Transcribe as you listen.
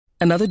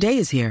Another day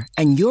is here,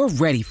 and you're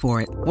ready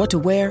for it. What to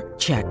wear?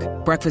 Check.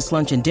 Breakfast,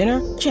 lunch, and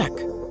dinner? Check.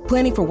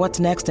 Planning for what's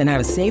next and how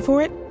to save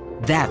for it?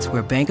 That's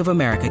where Bank of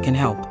America can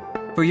help.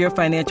 For your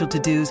financial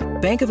to-dos,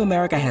 Bank of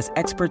America has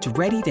experts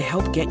ready to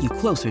help get you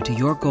closer to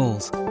your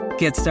goals.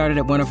 Get started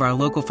at one of our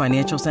local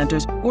financial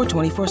centers or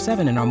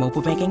 24/7 in our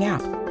mobile banking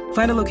app.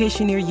 Find a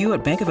location near you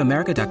at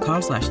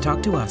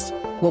bankofamerica.com/talktous.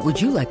 What would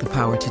you like the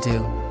power to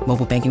do?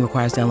 Mobile banking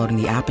requires downloading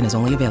the app and is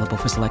only available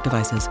for select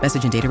devices.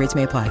 Message and data rates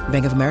may apply.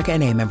 Bank of America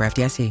N.A., member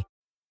FDIC.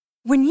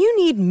 When you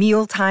need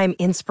mealtime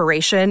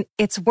inspiration,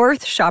 it's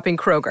worth shopping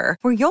Kroger,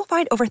 where you'll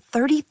find over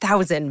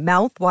 30,000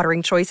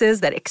 mouth-watering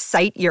choices that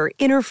excite your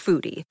inner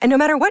foodie. And no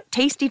matter what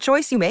tasty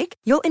choice you make,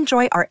 you'll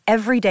enjoy our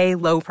everyday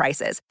low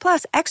prices,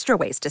 plus extra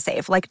ways to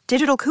save, like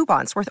digital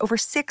coupons worth over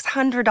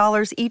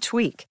 $600 each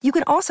week. You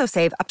can also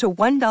save up to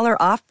 $1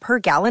 off per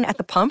gallon at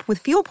the pump with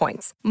fuel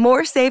points.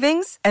 More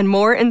savings and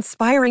more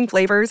inspiring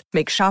flavors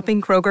make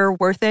shopping Kroger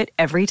worth it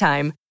every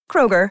time.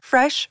 Kroger,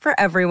 fresh for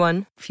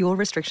everyone. Fuel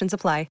restrictions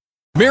apply.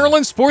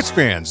 Maryland sports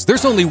fans,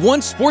 there's only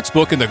one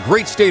sportsbook in the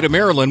great state of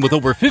Maryland with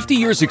over 50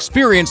 years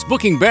experience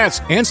booking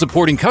bets and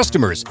supporting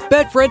customers.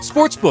 Betfred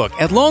Sportsbook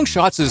at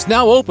Longshots is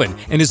now open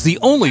and is the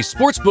only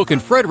sportsbook in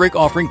Frederick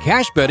offering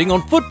cash betting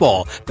on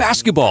football,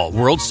 basketball,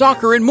 world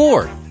soccer, and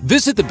more.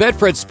 Visit the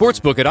Betfred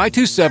Sportsbook at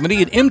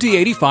I-270 and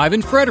MD-85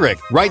 in Frederick,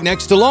 right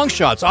next to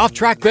Longshots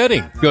off-track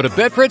betting. Go to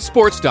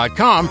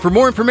betfredsports.com for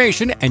more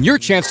information and your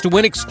chance to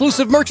win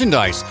exclusive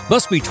merchandise.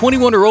 Must be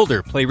 21 or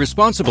older. Play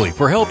responsibly.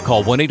 For help,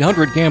 call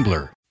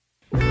 1-800-GAMBLER.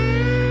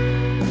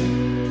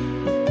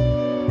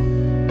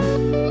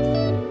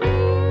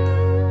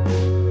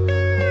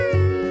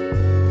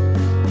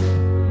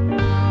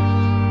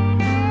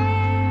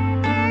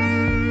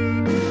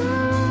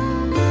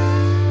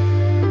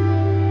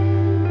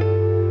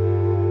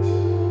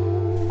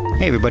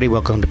 Hey everybody,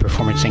 welcome to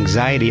Performance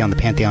Anxiety on the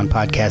Pantheon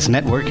Podcast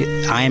Network.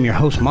 I am your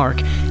host,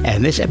 Mark,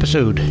 and this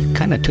episode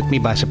kind of took me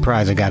by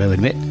surprise, I gotta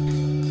admit.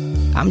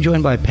 I'm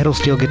joined by pedal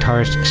steel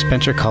guitarist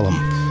Spencer Cullum.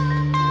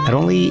 Not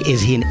only is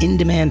he an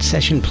in-demand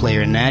session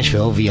player in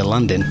Nashville via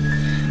London,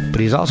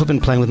 but he's also been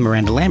playing with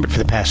Miranda Lambert for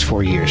the past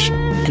 4 years.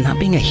 And not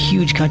being a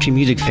huge country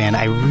music fan,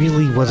 I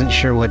really wasn't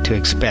sure what to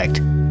expect.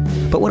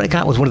 But what I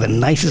got was one of the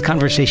nicest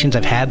conversations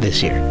I've had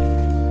this year.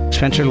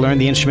 Spencer learned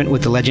the instrument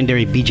with the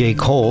legendary B.J.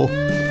 Cole.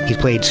 He's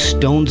played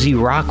Stonesy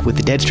rock with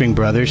the Deadstring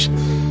Brothers,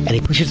 and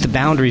he pushes the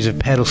boundaries of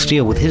pedal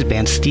steel with his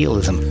band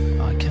Steelism.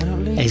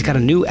 And he's got a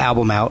new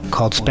album out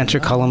called Spencer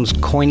Cullum's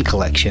Coin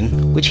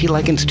Collection, which he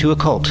likens to a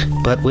cult,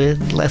 but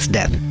with less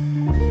death.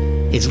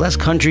 It's less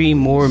country,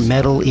 more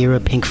metal-era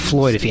Pink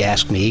Floyd, if you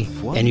ask me,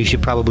 and you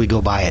should probably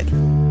go buy it.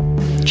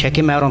 Check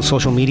him out on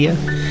social media,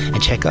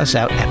 and check us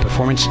out at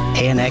Performance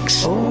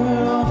ANX.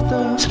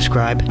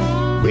 Subscribe,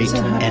 rate,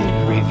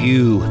 and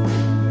review.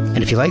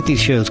 And if you like these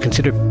shows,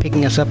 consider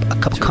picking us up a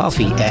cup of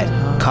coffee at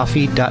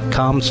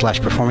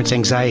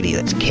coffee.com/performanceanxiety.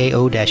 That's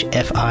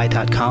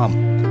ko-fi.com.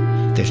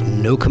 There's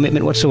no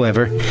commitment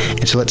whatsoever.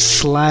 And so let's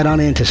slide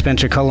on into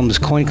Spencer Cullum's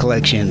Coin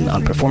Collection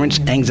on Performance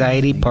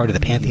Anxiety, part of the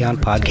Pantheon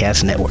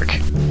Podcast Network.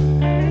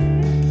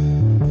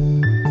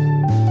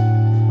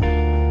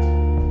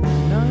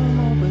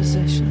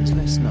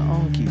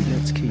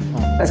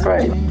 That's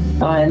great.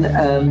 And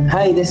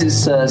hey, this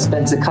is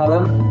Spencer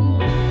Cullum.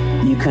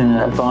 You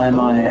can buy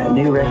my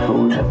new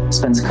record,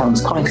 Spencer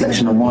Cullum's Coin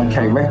Collection, on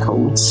YK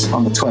Records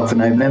on the 12th of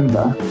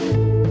November.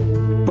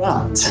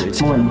 But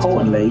more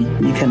importantly,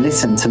 you can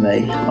listen to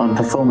me on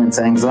Performance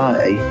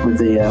Anxiety with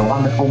the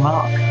wonderful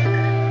Mark.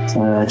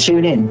 So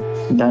tune in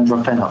and don't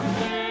drop out.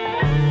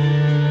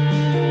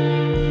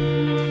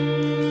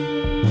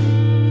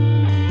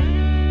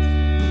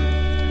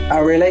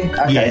 Oh, really?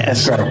 Okay,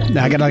 yes. That's great.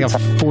 I got like a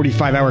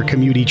 45-hour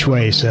commute each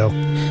way, so...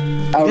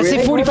 Oh, Did I really?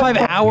 say 45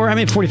 hour? I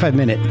mean 45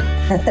 minute.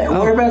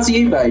 Whereabouts are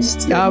you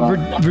based?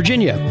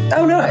 Virginia.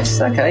 Oh,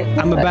 nice. Okay.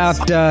 I'm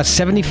about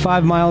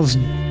 75 miles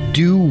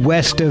due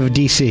west of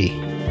D.C.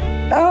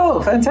 Oh,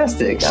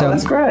 fantastic. So,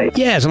 that's great.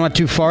 Yeah, so I'm not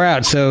too far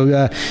out.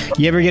 So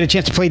you ever get a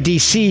chance to play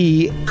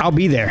D.C., I'll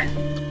be there.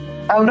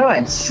 Oh,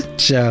 nice.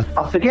 So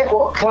I forget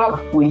what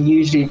club we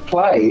usually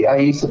play. I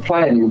used to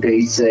play in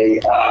D.C.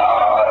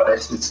 Oh,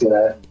 this is going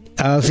to...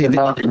 I'll see.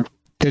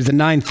 There's the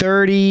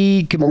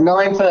 930. The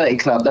 930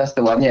 Club, that's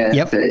the one, yeah.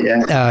 Yep. It,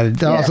 yeah.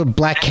 Also,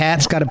 Black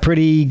Cat's got a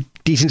pretty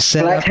decent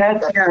setup. Black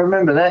Cat, yeah, I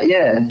remember that,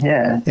 yeah.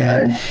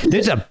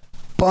 There's a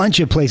bunch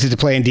of places to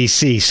play in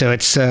D.C., so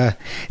it's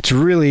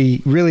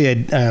really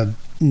a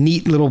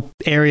neat little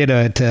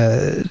area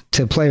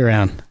to play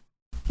around.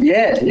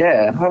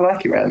 Yeah, I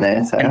like it around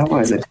there, so I've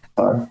always had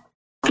fun.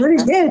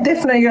 Really, yeah,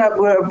 definitely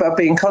I'll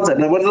be in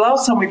contact. Well, the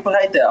last time we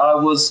played there, I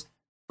was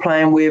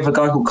playing with a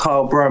guy called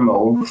Carl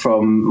Brummel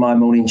from My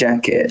Morning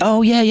Jacket.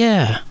 Oh,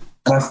 yeah.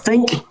 And I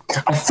think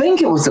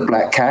it was the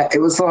Black Cat. It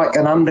was like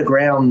an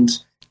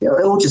underground. It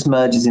all just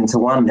merges into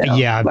one now.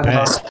 Yeah, I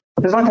bet.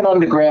 It was like an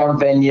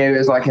underground venue. It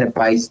was like in a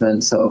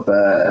basement, sort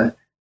of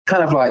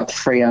kind of like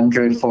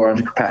 300,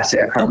 400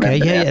 capacity. I can't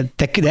remember. Yeah.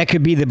 That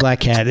could be the Black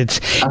Cat. I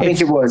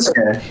think it was.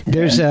 Yeah.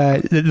 There's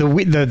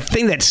the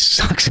thing that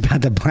sucks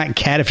about the Black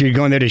Cat if you're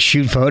going there to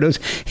shoot photos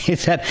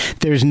is that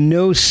there's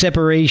no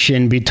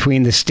separation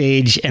between the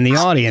stage and the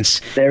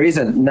audience. There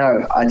isn't.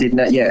 No, I did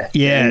not. Yeah.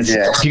 Yes.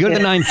 Yeah. If you go to the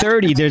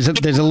 930, there's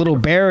a little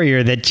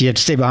barrier that you have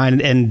to stay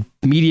behind, and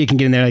media can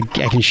get in there.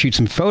 I can shoot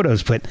some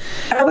photos, but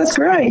that's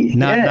great.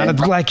 Not at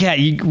the Black Cat.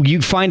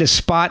 You find a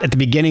spot at the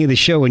beginning of the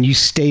show and you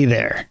stay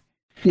there.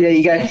 Yeah,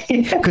 you go.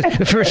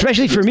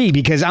 Especially for me,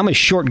 because I'm a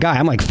short guy.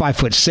 I'm like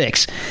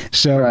 5'6",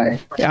 so right.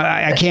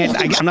 I can't.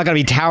 I'm not going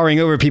to be towering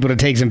over people to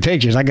take some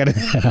pictures. I got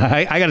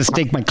to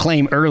stake my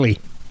claim early.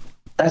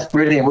 That's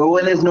brilliant. Well,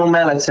 when there's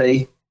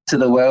normality to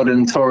the world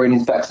and touring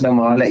is back to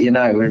normal, I'll let you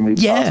know when we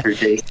pass through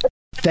D.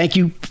 Thank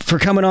you for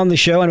coming on the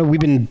show. I know we've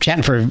been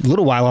chatting for a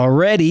little while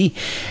already,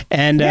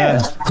 and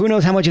who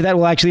knows how much of that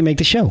will actually make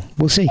the show.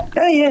 We'll see.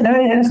 Oh, yeah,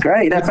 that's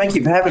great. No, thank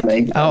you for having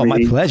me. Oh, my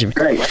pleasure.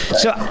 Great.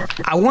 So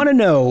I want to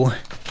know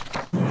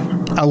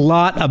a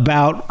lot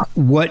about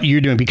what you're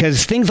doing,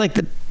 because things like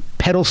the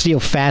pedal steel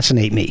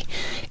fascinate me.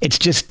 It's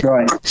just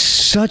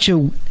such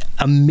a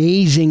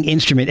amazing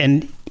instrument,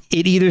 and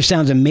it either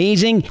sounds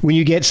amazing when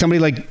you get somebody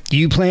like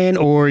you playing,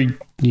 or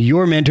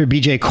your mentor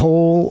BJ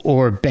Cole,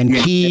 or Ben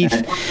Keith,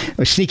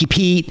 or Sneaky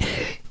Pete.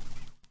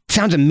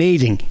 Sounds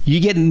amazing.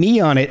 You get me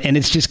on it, and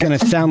it's just going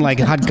to sound like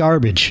hot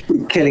garbage.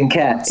 Killing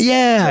cats.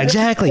 Yeah,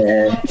 exactly.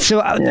 Yeah.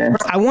 So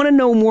I want to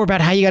know more about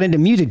how you got into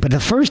music. But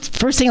the first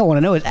thing I want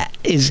to know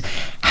is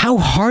how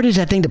hard is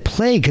that thing to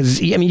play?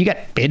 Because I mean,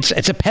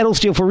 it's a pedal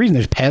steel for a reason.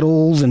 There's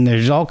pedals and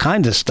there's all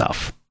kinds of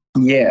stuff.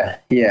 Yeah.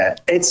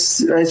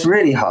 It's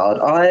really hard.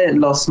 I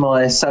lost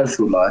my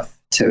social life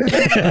to it,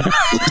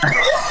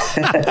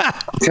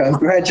 so I'm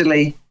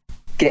gradually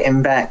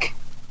getting back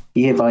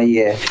year by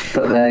year,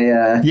 but they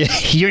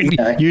you're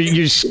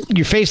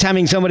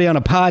FaceTiming somebody on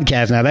a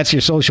podcast now. That's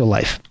your social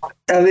life.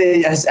 I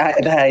mean,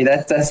 hey,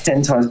 that's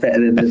 10 times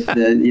better than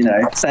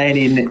the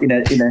saying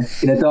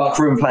in a dark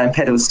room playing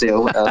pedal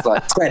steel. I was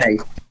like 20.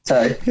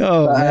 So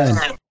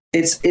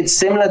it's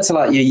similar to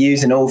like you're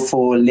using all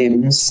four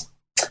limbs,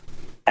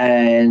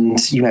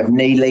 and you have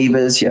knee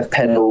levers, you have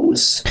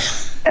pedals,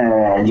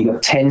 and you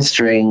got 10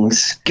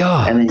 strings.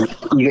 God. And then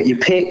you got your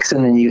picks,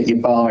 and then you got your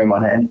bar in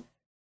one hand.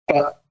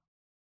 But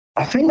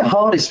I think the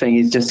hardest thing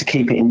is just to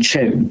keep it in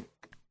tune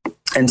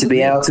and to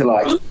be able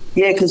to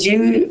because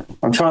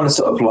I'm trying to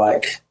sort of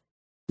like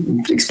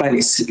explain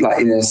it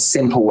like in a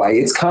simple way.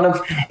 It's kind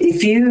of,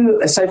 if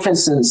you, so for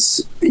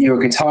instance,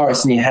 you're a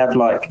guitarist and you have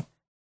like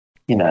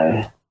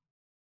a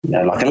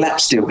lap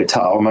steel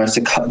guitar, almost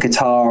a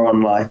guitar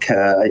on like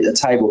a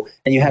table,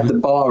 and you have the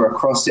bar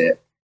across it.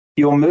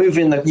 You're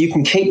moving you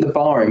can keep the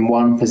bar in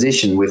one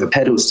position with a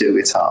pedal steel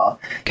guitar.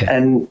 Okay.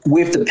 And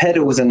with the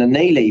pedals and the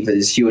knee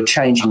levers, you're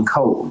changing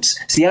chords.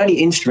 It's the only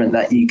instrument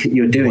that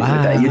you're doing with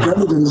that.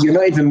 You're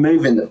not even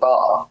moving the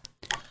bar.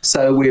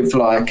 So with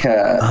like...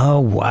 oh,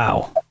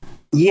 wow.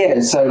 Yeah,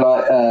 so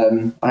like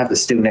I have the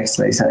steel next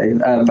to me, so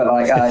but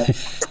like I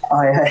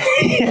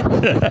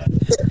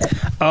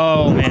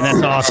oh man,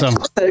 that's awesome.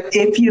 So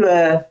if you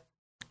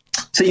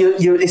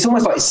you it's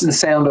almost like the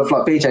sound of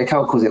like BJ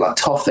Cole calls it like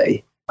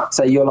toffee.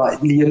 So you're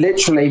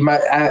literally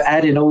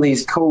adding all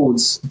these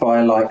chords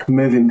by like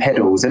moving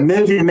pedals and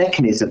moving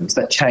mechanisms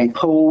that change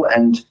pull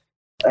and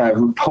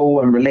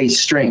release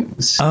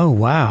strings. Oh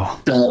wow!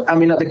 So, I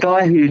mean, like the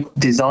guy who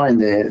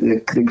designed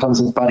the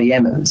concept, Buddy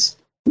Emmons,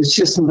 was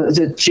just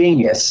a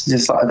genius.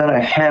 Just like I don't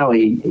know how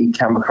he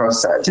came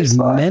across that. Just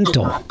like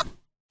mental.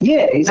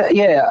 Yeah,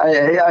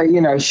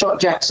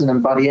 Shot Jackson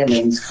and Buddy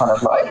Emmons kind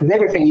of like, because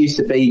everything used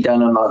to be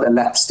done on like the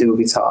lap steel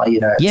guitar,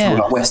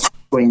 like West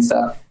Wing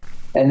stuff.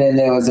 And then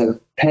there was a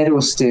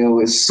pedal steel.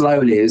 It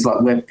was like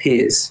Webb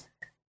Pierce,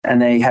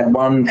 and they had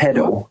one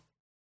pedal,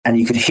 and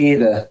you could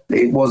hear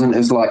it wasn't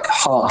as like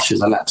harsh as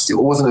a lap steel.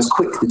 It wasn't as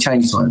quick. The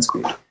changes weren't as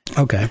quick.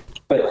 Okay.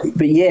 But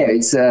yeah,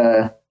 it's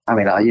I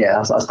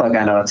started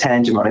going on a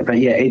tangent on it, but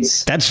yeah,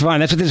 that's fine.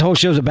 That's what this whole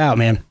show's about,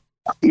 man.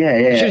 Yeah.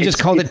 You should have just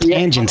called it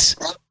tangents.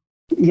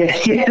 Yeah.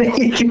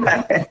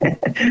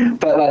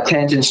 But like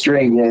tangent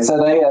string, yeah. So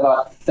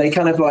they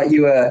kind of like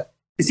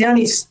it's the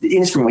only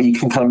instrument where you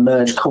can kind of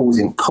merge chords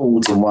in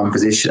one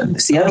position.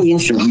 It's the only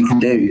instrument you can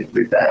do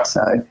with that.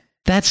 So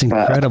that's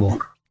incredible,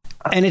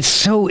 and it's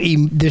so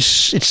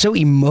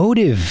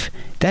emotive.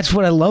 That's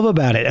what I love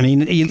about it. I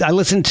mean, I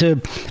listened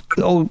to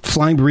old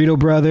Flying Burrito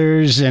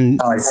Brothers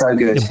and it's so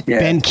good.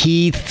 Ben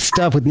Keith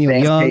stuff with Neil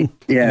Young.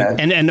 Yeah,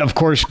 and of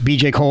course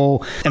BJ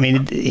Cole. I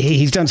mean,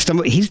 he's done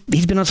some. He's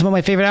been on some of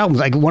my favorite albums.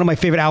 Like one of my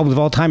favorite albums of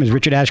all time is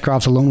Richard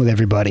Ashcroft's "Alone with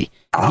Everybody."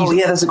 Oh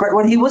yeah, that's a great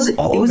one. He was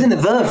in the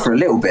Verve for a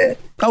little bit.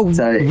 Oh,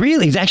 so,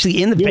 really? He's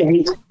actually in the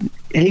band.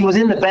 He was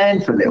in the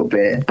band for a little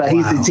bit, but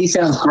he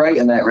sounds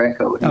great on that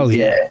record. Oh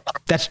yeah,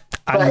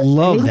 I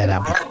love that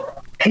album.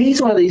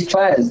 He's one of these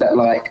players that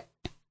like.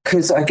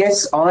 Because I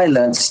guess I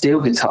learned steel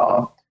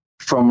guitar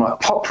from like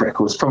pop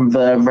records, from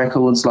Verve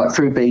records, like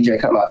through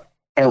BJ, like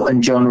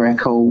Elton John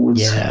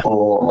records,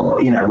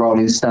 or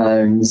Rolling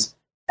Stones,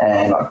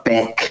 and like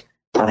Beck.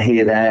 I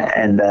hear that,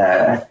 and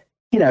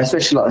you know,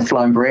 especially like the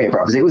Flying Burrito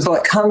Brothers. It was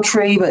like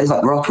country, but it's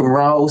like rock and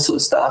roll sort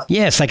of stuff.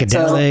 Yeah,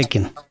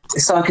 psychedelic.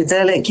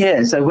 Psychedelic,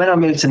 yeah. So when I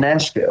moved to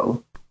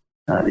Nashville,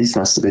 this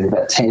must have been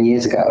about 10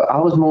 years ago, I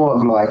was more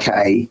of like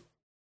I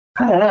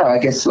don't know, I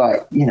guess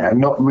like, you know,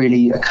 not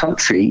really a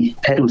country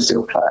pedal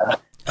steel player.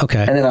 Okay.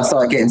 And then I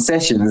started getting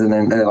sessions, and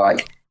then they're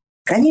like,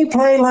 can you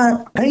play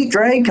like Pete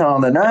Drake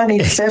on the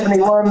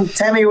 1971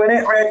 Tammy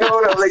Wynette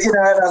record? I was like, you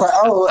know, and I was like,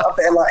 oh, I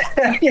better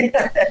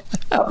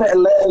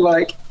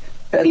like,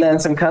 I better learn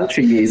some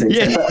country music.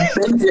 Yeah. But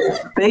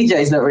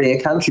BJ's not really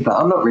a country player.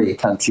 I'm not really a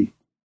country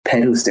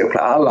pedal steel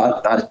player.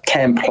 I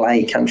can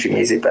play country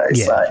music, but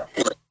it's like,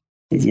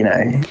 you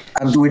know,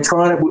 we're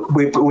trying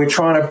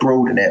to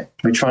broaden it.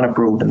 We're trying to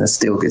broaden the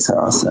steel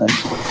guitar. So,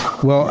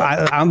 well,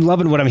 I'm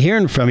loving what I'm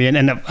hearing from you,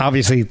 and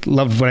obviously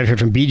loved what I've heard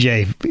from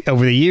BJ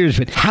over the years.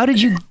 But how did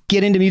you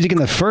get into music in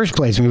the first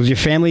place? I mean, was your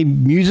family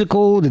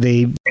musical? Did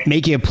they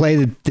make you play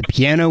the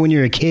piano when you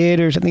were a kid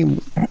or something?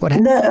 What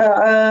happened?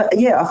 No,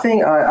 yeah, I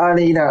think I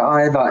you know,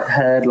 I like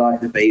heard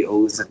like the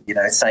Beatles, and you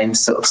know, same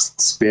sort of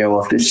spiel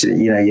of this.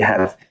 You know, you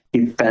have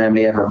your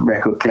family have a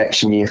record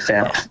collection. I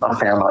found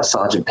like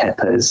Sgt.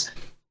 Pepper's,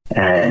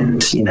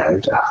 and you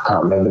know, I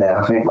can't remember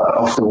now. I think like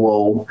Off the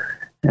Wall,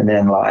 and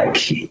then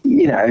like,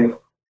 you know,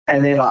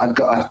 and then like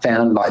I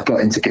got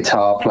into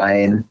guitar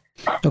playing.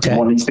 Okay.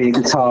 Wanted to be a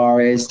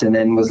guitarist, and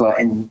then was like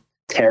in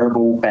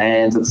terrible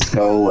bands at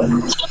school,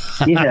 and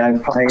you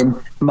know, playing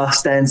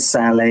Mustang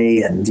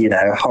Sally, and you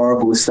know,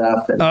 horrible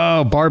stuff. And,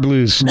 bar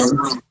blues.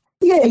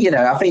 Yeah, you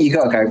know, I think you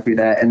got to go through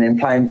that, and then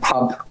playing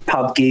pub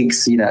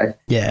gigs. You know,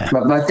 yeah.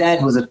 My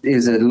dad was a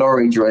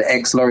ex-lorry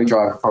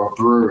driver for a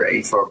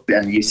brewery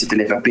and used to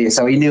deliver beer,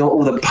 so he knew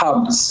all the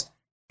pubs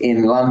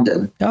in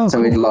London. Oh, so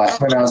cool. he'd like,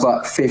 when I was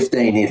like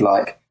 15, he'd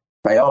like,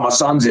 "Hey, my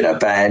son's in a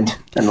band,"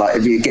 and like,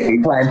 if you get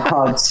me playing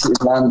pubs in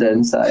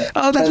London. So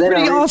that's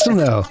pretty awesome,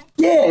 though.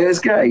 Yeah, it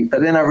was great.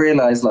 But then I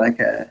realised like,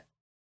 there's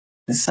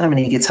so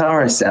many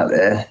guitarists out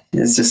there.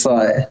 It's just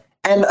like.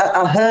 And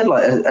I heard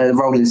like a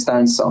Rolling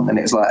Stones song, and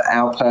it was like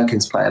Al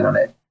Perkins playing on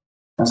it.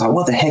 I was like,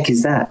 what the heck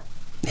is that?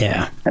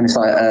 Yeah. And it's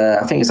like,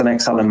 I think it's on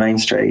Exile on Main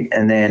Street.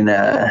 And then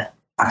I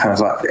kind of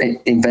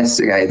like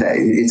investigate that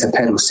it's a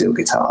pedal steel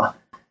guitar.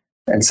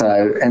 And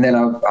so, and then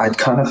I'd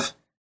kind of,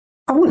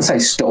 I wouldn't say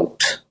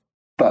stalked,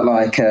 but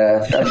like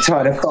I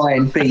tried to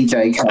find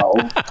BJ Cole.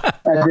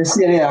 And just,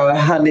 you know,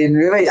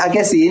 I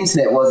guess the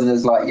internet wasn't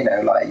as like, you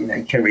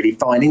can really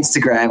find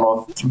Instagram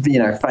or, you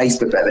know,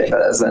 Facebook back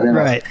then.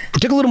 Right. It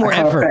took a little more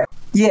effort.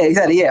 Yeah,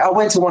 exactly. Yeah. I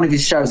went to one of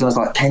his shows and I was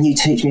like, can you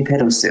teach me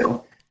pedal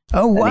steel?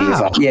 Oh, wow. And he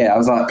was like, yeah. I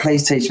was like,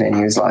 please teach me. And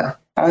he was like,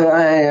 I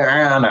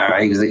don't know.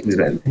 He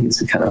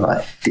was kind of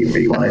like, didn't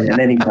really want it. And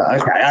then he was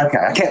like, okay.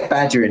 I kept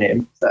badgering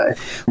him. So,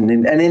 and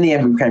in the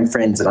end we became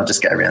friends, and I'd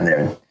just go around there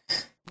and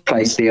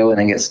play steel and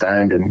then get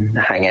stoned and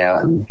hang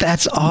out. And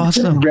that's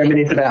awesome.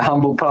 Reminisce about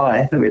humble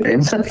pie with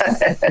him.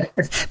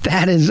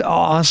 That is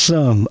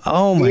awesome.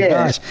 Oh my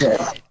gosh.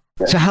 Yeah.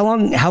 So how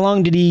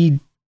long did he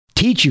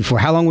teach you for?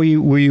 How long were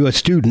you a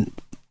student?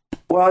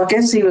 Well, I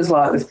guess he was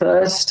like, the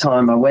first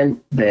time I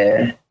went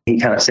there, he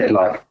kind of said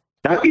like,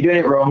 no, you're doing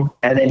it wrong.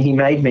 And then he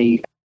made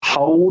me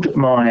hold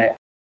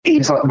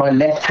it's like my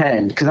left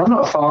hand, because I'm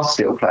not a fast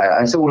steel player.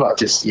 It's all like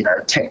just, you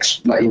know,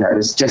 text, like, you know,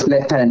 it's just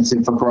left hand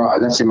vibrato.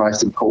 That's the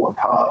most important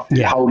part.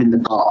 Yeah. Holding the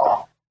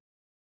bar.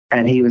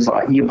 And he was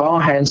like, your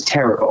bar hand's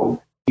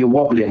terrible. You're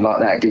wobbling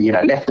like that, you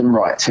know, left and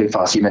right too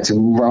fast. You're meant to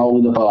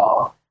roll the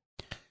bar.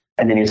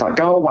 And then he was like,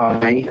 go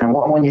away. And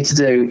what I want you to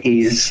do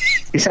is,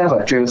 it sounds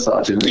like drill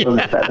sergeant. It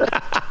wasn't better.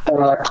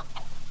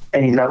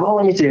 And he's like, what I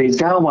want you to do is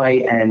go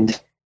away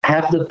and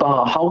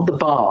hold the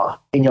bar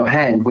in your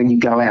hand when you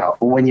go out,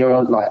 or when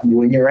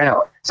you're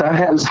out. So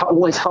I was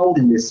always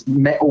holding this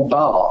metal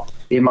bar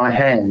in my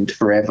hand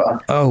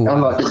forever. Oh, wow.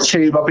 I'm like the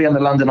tube. I'll be on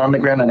the London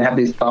Underground and I have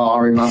this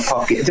bar in my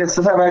pocket. It's just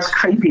the most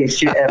creepiest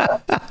shit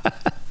ever.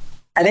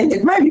 And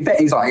it made me bet.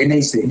 He's like, it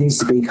needs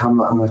to become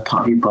like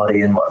part of your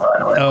body and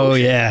whatnot. Oh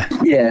yeah,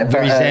 yeah,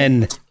 very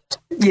zen.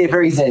 Yeah,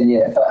 very zen.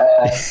 Yeah,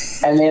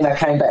 but, and then I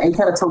came back. He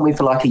kind of taught me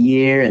for like a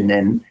year, and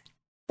then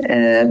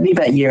maybe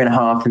about a year and a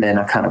half, and then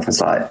I kind of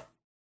was like,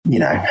 you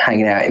know,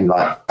 hanging out in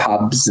like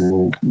pubs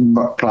and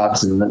rock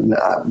clubs, and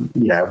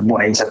you know,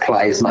 wanting to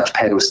play as much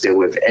pedal steel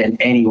with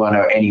anyone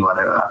who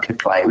I could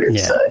play with.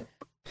 Yeah. So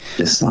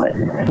just like,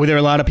 were there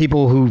a lot of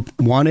people who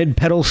wanted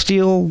pedal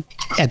steel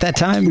at that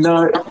time?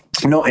 No,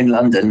 not in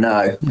London.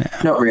 No,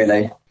 not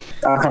really.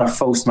 I kind of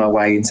forced my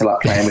way into like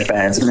playing with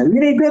bands. And you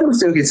need pedal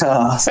steel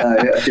guitar. So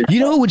you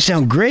know, it would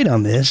sound great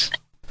on this.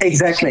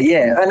 Exactly,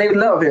 yeah. And a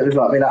lot of it was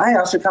like, hey,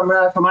 I should come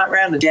out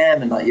around the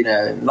jam, and like, you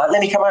know, like,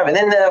 let me come over. And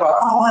then they're like,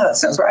 oh wow, that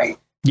sounds great.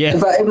 Yeah.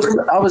 But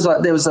I was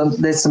like, there's some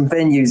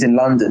venues in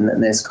London,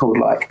 and there's called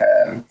like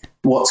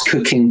What's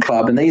Cooking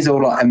Club, and these are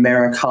all like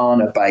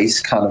Americana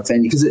based kind of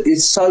venues, because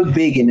it's so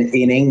big in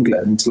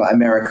England, like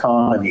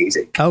Americana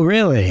music. Oh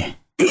really?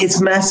 It's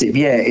massive,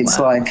 yeah. It's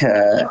like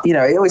you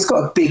know, it's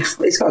got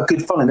a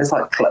good following. There's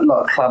like a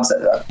lot of clubs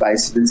that are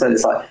based, and so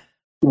there's like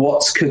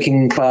What's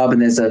Cooking Club,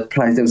 and there was a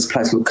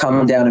place called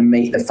Come Down and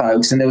Meet the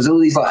Folks, and there was all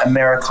these like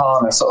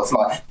Americana sort of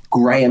like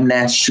Graham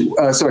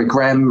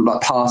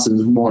like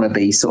Parsons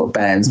wannabe sort of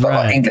bands, but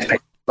like English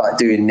people like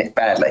doing it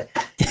badly.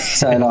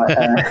 So like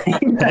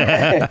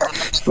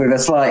with a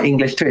slight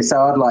English twist. So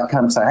I'd like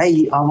kind of say,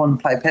 hey, I want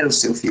to play pedal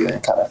steel for you,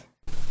 and kind of,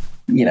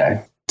 you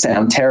know,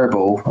 sound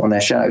terrible on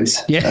their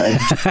shows. Yeah.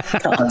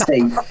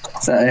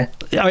 So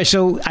all right,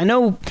 so I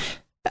know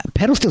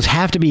pedal steels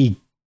have to be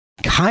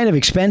kind of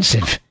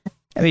expensive.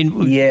 I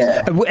mean,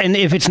 yeah. And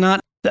if it's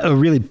not a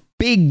really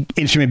big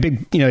instrument,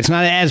 it's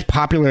not as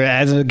popular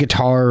as a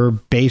guitar or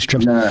bass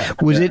drum.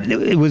 Was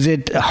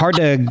it hard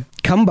to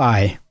come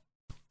by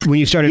when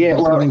you started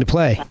learning to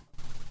play?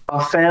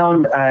 I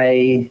found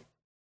can't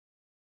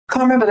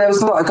remember, there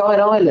was like a guy in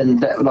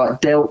Ireland that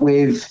like dealt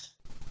with,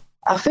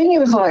 I think it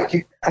was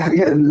like,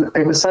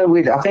 it was so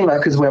weird. I think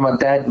like, because where my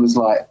dad was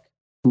like,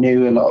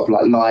 knew a lot of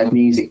like live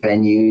music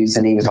venues,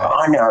 and he was like,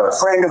 I know a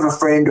friend of a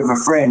friend of a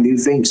friend who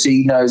thinks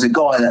he knows a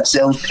guy that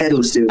sells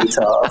pedal steel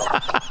guitars,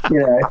 you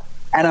know.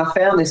 And I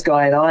found this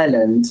guy in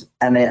Ireland,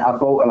 and then I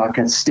bought like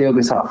a steel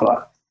guitar for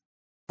like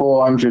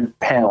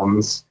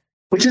 £400,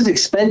 which is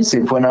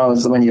expensive when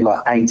you're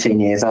like 18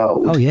 years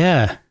old. Oh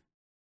yeah.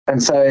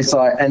 And so it's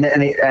like, and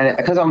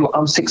because I'm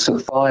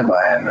 6'5",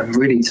 I am, I'm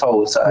really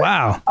tall. So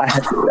wow, I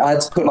had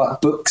to put like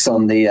books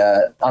on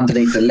the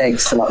underneath the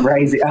legs to like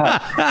raise it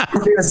up.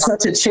 It was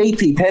such a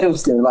cheapy pedal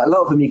steel. Like a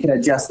lot of them, you can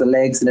adjust the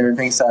legs and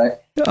everything. So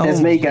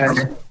there's me going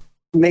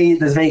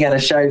to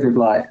shows with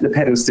like the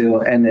pedal steel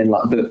and then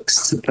like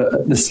books to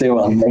put the steel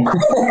on me.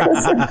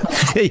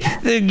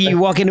 You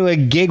walk into a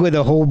gig with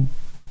a whole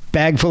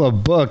bag full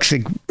of books. Yeah,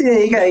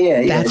 you go.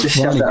 Yeah, that's just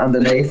funny. shove it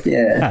underneath.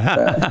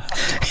 Yeah,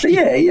 but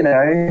yeah, you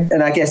know,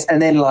 and I guess, and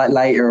then like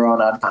later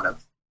on, I'd kind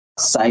of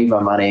save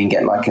my money and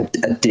get like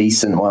a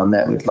decent one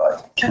that would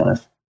like kind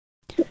of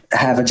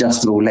have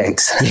adjustable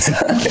legs. I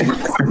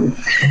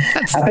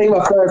think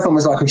my first one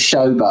was like a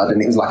Showbud,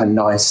 and it was like a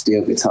nice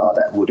steel guitar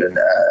that wouldn't.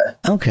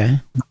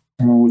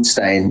 Would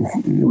stay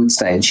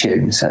in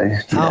tune. So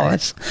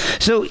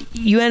so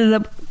you ended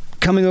up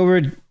coming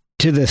over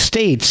to the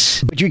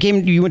States, but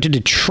you went to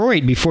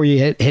Detroit before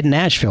you hit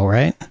Nashville,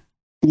 right?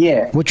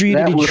 Yeah. What drew you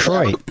to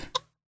Detroit?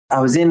 I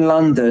was in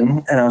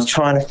London, and I was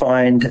trying to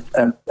find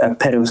a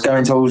pedal. I was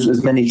going to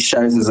as many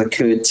shows as I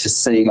could to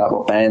see like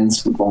what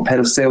bands would want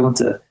pedal steel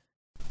to,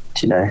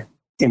 you know,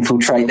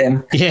 infiltrate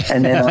them. Yeah.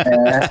 And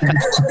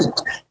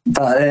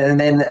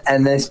then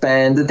and this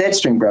band, the Dead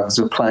String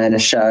Brothers, were playing a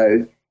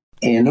show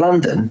in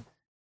London,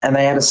 and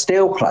they had a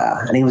steel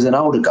player, and he was an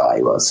older guy.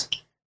 He was.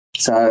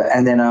 So,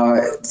 and then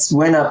I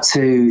went up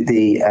to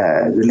the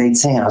lead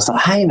singer. I was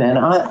like, "Hey, man,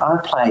 I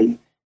play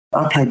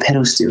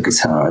pedal steel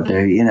guitar. I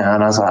do, you know."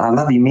 And I was like, "I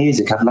love your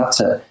music. I'd love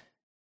to,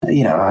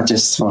 you know, I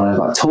just want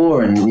to like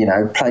tour and, you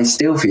know, play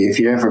steel for you if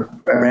you're ever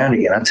around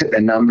again." I took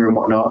their number and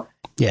whatnot.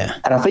 Yeah.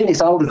 And I think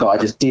this older guy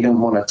just didn't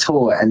want to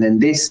tour. And then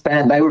this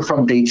band, they were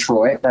from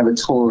Detroit. They were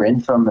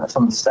touring from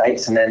the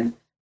States, and then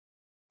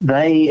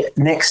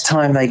next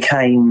time they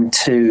came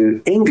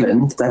to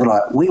England, they were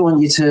like, "We want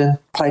you to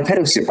play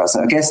pedal steel for us."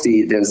 So I guess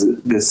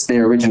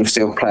their original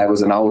steel player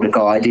was an older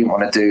guy, didn't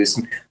want to do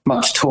as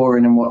much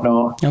touring and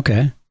whatnot.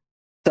 Okay.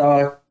 So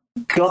I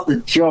got the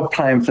job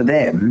playing for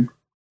them,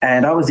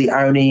 and I was the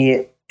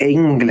only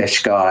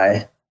English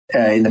guy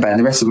in the band.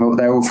 The rest of them,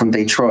 they were all from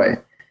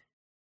Detroit.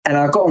 And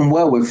I got on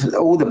well with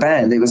all the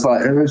band. It was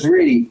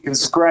great. It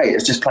was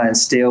just playing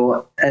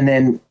steel. And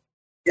then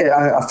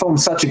I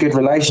formed such a good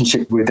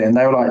relationship with them.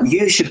 They were like,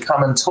 "You should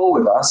come and tour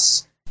with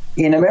us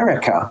in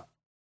America."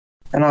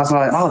 And I was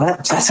like, "Oh,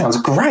 that sounds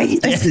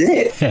great. This is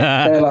it."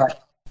 They're like,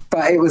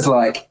 but it was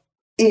like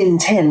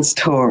intense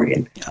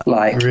touring.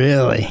 Like,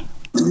 really?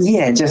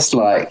 Yeah, just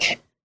like,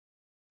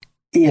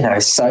 you know,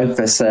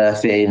 sofa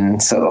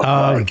surfing sort of.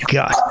 Oh, like,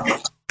 God.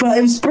 But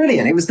it was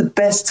brilliant. It was the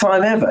best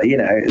time ever, you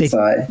know.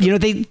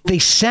 They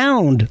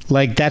sound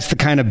like that's the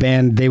kind of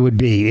band they would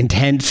be,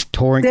 intense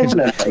touring.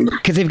 Definitely.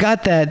 Because they've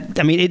got that,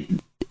 I mean,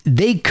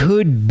 they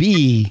could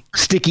be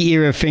Sticky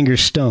Era Finger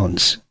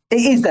Stones.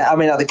 It is that. I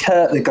mean, like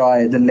Kurt,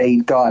 the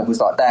lead guy, was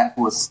like,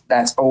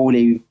 that's all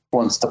he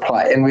wants to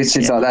play. And which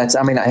is like, that's,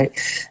 I mean,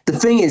 the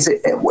thing is,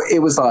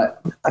 it was like,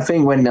 I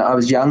think when I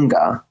was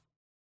younger,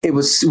 it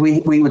was,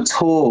 we would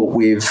tour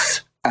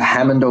with a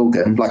Hammond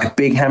organ, like a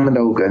big Hammond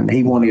organ.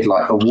 He wanted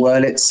like a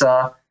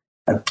Wurlitzer,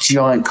 a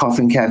giant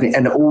coffin cabinet,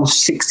 and all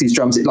 60s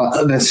drums, like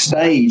on the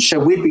stage. So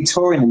we'd be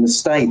touring in the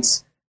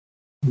States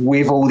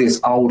with all this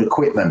old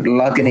equipment,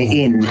 lugging it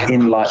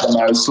in like the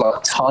most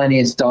like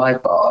tiniest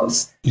dive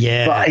bars.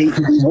 Yeah. But he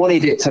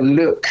wanted it to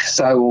look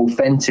so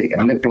authentic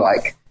and look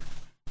like,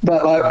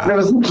 but like I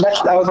was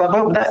like,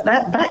 well, that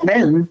back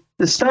then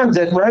the Stones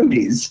had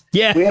roadies.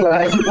 Yeah. We're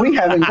like, we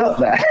haven't got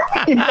that.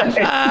 You know?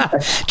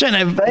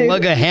 Trying to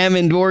lug a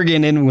Hammond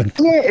organ in with.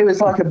 Yeah, it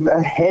was like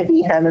a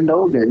heavy Hammond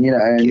organ, you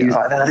know, and he was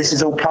like, "No, this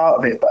is all part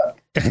of it." But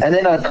and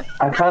then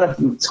I kind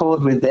of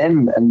toured with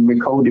them and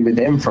recorded with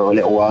them for a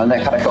little while, and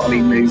that kind of got me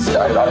moved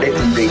over. I lived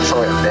in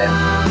Detroit with them.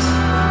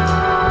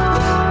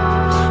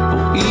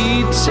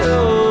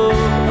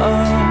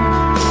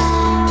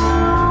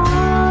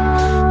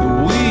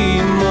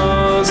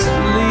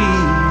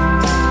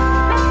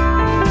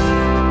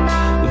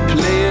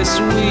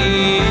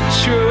 sweet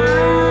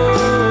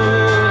truth.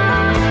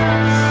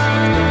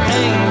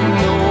 Ain't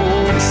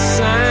no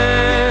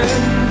sign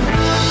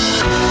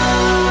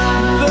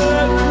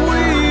that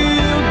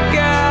we've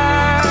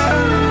got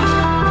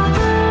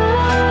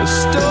a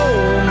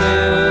storm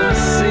in the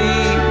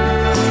sea.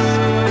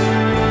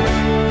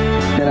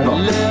 Then I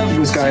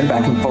was going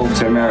back and forth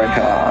to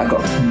America. I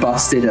got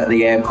busted at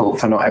the airport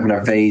for not having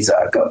a visa.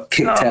 I got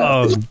kicked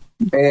out.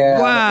 Yeah,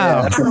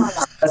 wow. Yeah,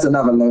 that's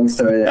another long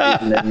story.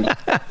 Then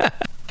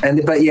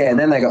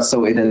then they got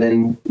sorted, and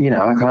then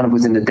I kind of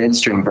was in the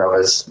Deadstream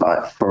Brothers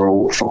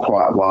for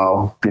quite a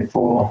while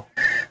before.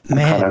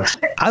 Man,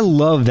 I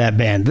love that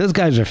band. Those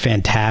guys are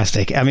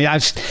fantastic. I mean,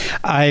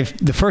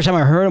 the first time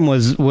I heard them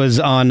was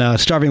on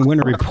Starving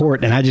Winter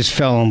Report, and I just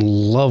fell in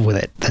love with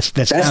it.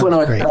 That's when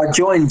I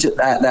joined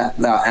that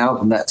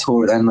album, that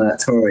tour, and that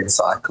touring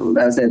cycle.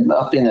 I think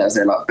that was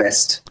their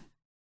best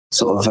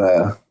sort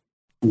of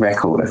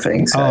record, I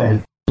think. So.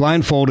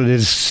 Blindfolded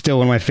is still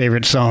one of my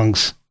favorite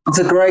songs. It's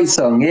a great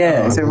song,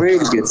 yeah. It's a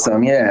really good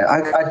song, yeah.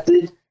 I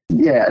did,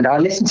 yeah. And I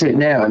listened to it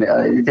now, and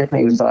it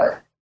definitely was like.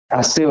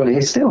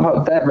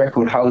 That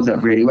record holds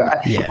up really well.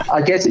 Yeah.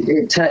 I guess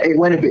it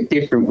went a bit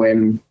different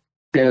when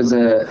there was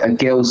a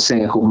girl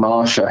singer called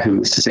Marsha who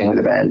used to sing with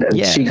the band,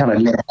 and she kind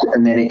of left,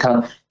 and then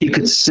you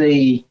could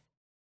see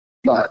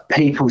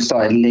people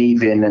started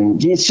leaving,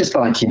 and it's just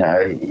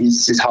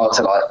it's hard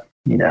to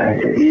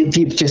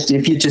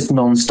if you're just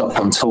non-stop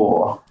on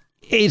tour.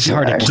 It's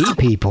hard to keep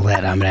people,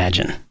 that I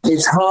imagine.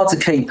 It's hard to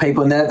keep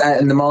people, and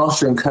the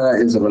Master and Kurt,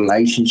 there's a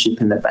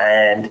relationship in the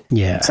band.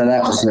 Yeah. So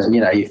that was,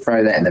 you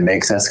throw that in the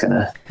mix, that's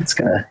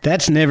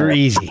never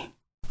easy.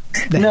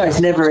 No, it's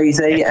never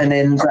easy.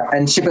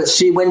 And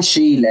she when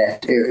she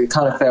left, it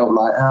kind of felt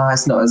like,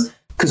 it's not as,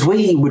 because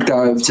we would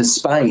go over to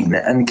Spain,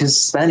 and because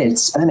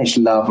Spanish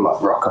love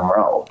rock and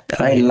roll.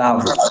 They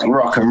love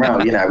rock and roll.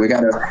 We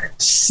go to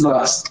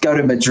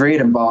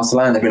Madrid and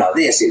Barcelona. They'd be like,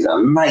 this is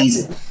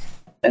amazing.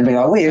 And be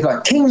like, we're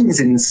like kings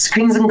and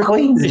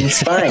queens in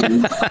Spain.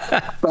 And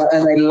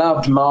they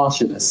loved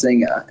Marsha, the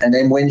singer. And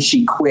then when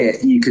she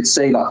quit, you could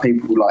see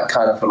people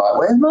kind of like,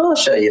 where's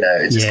Marsha?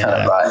 It's just kind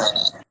of like,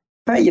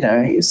 but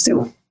it was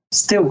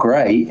still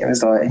great. It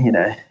was like,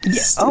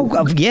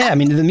 Yeah. I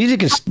mean, the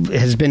music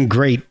has been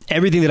great.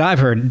 Everything that I've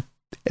heard,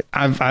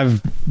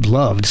 I've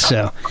loved.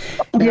 So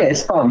yeah,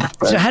 it's fun.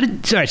 So how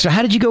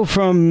did you go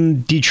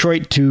from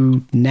Detroit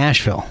to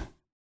Nashville?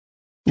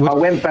 I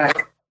went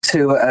back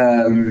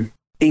to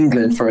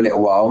England for a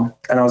little while,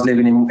 and I was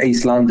living in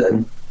East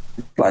London.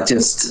 I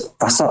was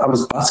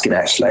busking,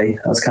 actually.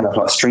 I was kind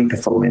of street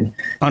performing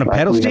on a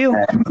pedal steel.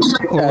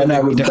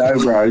 No, with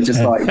dobro,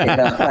 just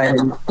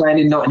playing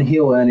in Notting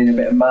Hill, earning a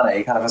bit of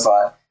money. Kind of was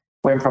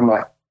went from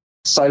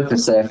sofa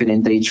surfing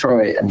in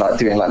Detroit and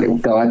doing little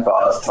dive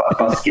bars to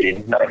busking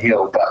in Notting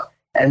Hill.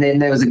 And then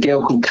there was a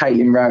girl called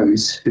Caitlin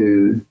Rose,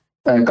 who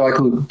a guy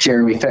called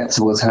Jeremy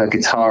Fetzer was her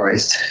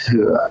guitarist,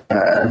 who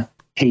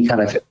he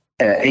kind of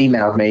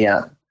emailed me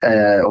at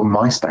on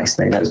MySpace,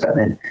 maybe that was back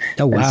then.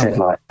 Oh, wow. And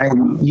said hey,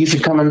 you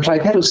should come and play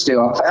pedal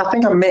steel. I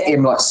think I met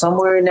him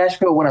somewhere in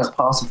Nashville when I was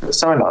passing through,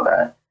 something like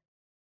that.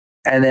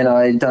 And then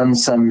I'd done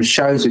some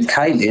shows with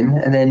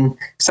Caitlin, and then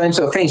same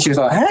sort of thing. She was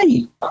like,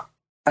 hey,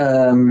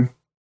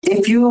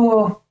 if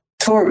you're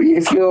touring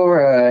in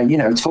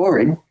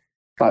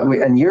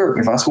Europe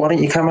with us, why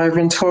don't you come over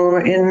and tour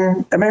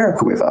in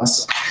America with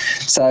us?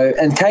 So,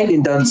 and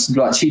Caitlin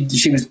she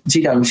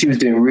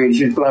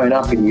was blowing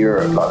up in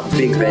Europe,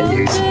 big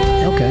venues.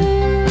 Okay.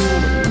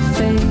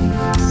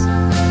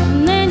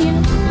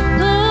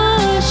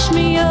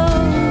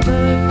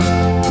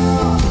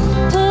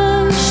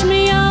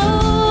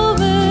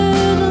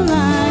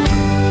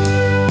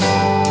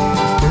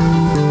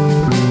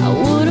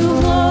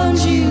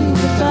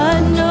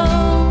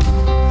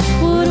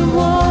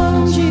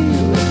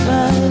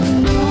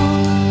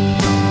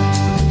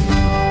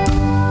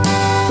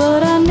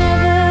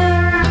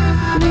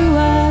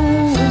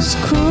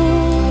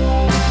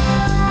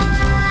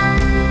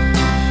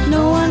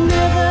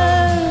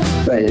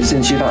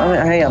 And she's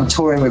like, hey, I'm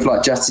touring with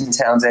Justin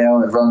Townsend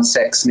and Ron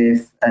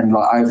Sexsmith, and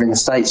over in the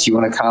States, you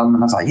want to come?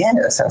 And I was like, yeah,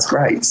 that sounds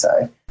great.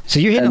 So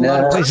you're hitting a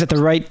lot of places at the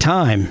right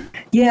time.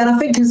 Yeah, and I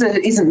think because there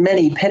isn't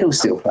many pedal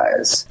steel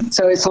players,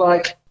 so it's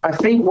I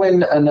think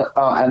when an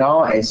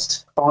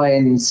artist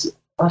finds,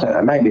 I don't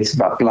know, maybe it's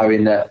about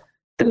blowing the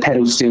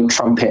pedal steel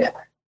trumpet,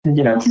 when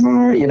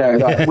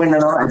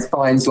an artist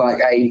finds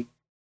a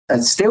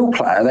steel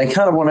player, they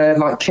kind of want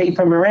to keep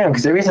them around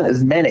because there isn't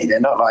as many. They're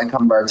not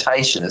on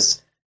rotation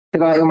as.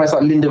 Almost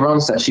like Linda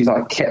Ronstadt, she's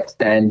kept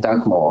Dan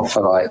Dugmore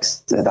for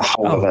the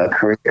whole of her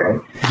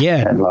career.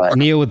 Yeah, and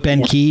Neil with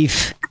Ben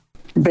Keith.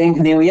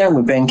 Neil Young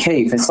with Ben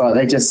Keith. It's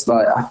they just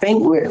I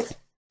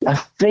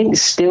think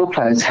steel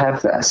players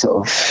have that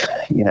sort of,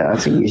 I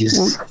think you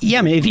just... Yeah,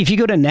 I mean, if you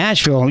go to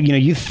Nashville,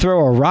 you throw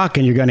a rock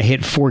and you're going to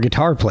hit 4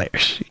 guitar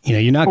players.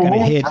 You're not going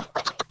to hit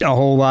a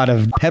whole lot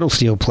of pedal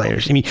steel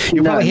players. I mean,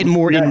 you'll probably hit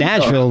more in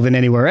Nashville than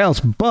anywhere else,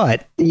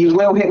 but... You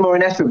will hit more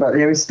in Nashville, but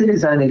there still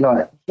is only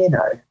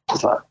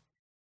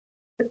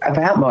it's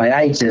about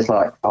my age. There's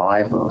like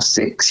 5 or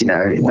 6,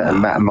 about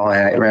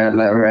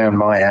around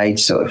my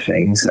age sort of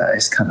thing. So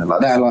it's kind of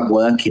like that. I like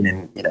working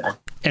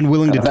and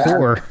willing to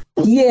tour.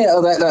 Yeah,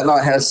 or that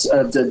like has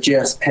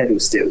just pedal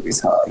steel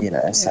guitar,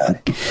 So,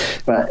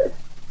 but.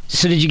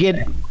 So did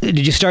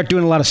you start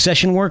doing a lot of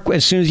session work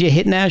as soon as you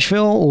hit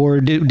Nashville, or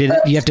did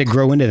you have to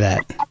grow into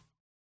that?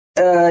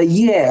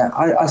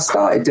 I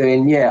started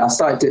doing. I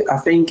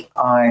think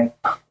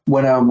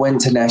when I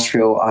went to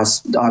Nashville, I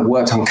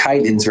worked on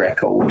Caitlin's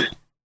record,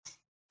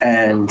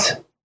 and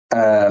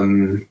I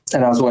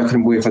was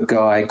working with a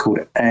guy called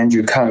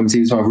Andrew Combs. He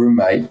was my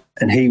roommate,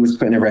 and he was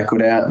putting a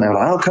record out, and they were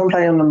like, "Oh, come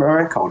play on my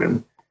record."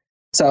 And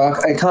so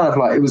I kind of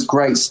like, it was a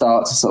great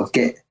start to sort of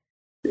get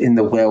in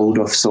the world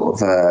of sort of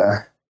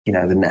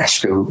the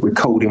Nashville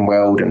recording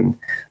world, and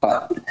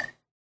like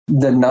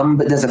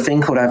there's a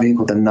thing called over here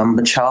called the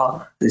number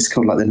chart. It's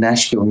called like the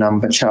Nashville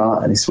number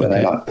chart, and it's where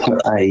they like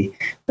put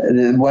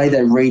the way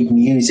they read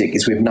music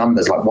is with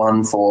numbers like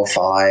 1, 4,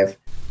 5.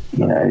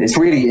 It's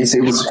really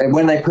it was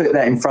when they put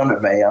that in front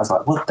of me, I was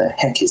like, what the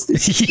heck is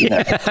this?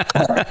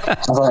 I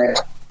was like,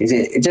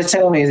 just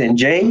tell me, is it in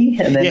G?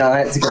 And then I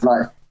had to get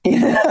like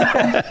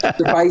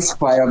the bass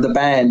player of the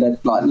band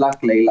that like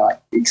luckily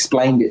like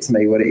explained it to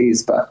me what it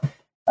is. But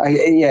I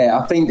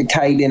think the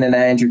Caitlin and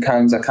Andrew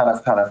Combs are kind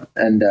of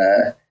and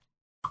I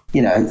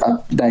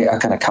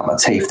kind of cut my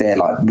teeth there,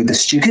 like with the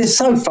studio, because it's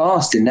so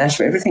fast in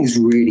Nashville. Everything's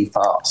really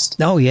fast.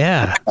 Oh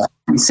yeah.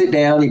 You sit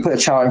down, you put a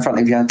chart in front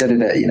of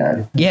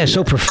you, Yeah,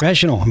 so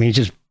professional. I mean, it's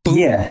just boom.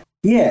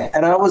 Yeah.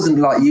 And I wasn't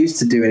like used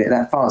to doing it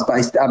that fast, but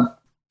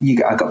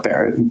I got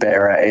better and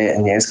better at it,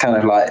 and it's kind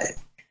of like.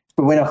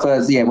 But when I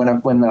first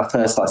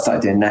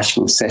started doing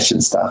Nashville session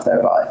stuff, they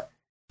were like,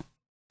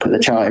 put the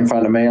chart in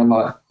front of me. I'm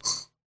like,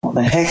 what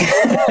the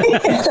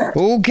heck?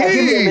 Okay.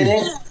 Give me a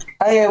minute.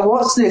 Hey,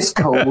 what's this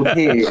called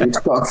here? It's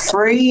got a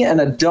 3 and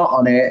a dot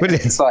on it.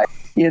 It's like,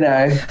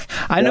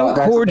 I know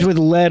chords with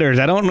letters.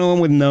 I don't know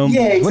them with numbers.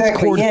 Yeah,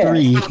 exactly. What's chord 3?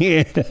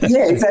 Yeah,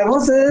 exactly.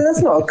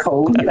 That's not a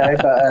chord,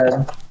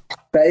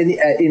 But in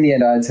the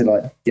end, I had to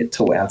like get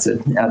taught how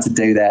to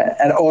do that,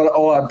 and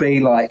or I'd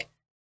be like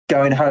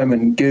going home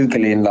and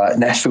Googling like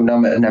Nashville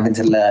number and having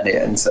to learn it,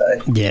 and so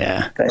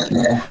but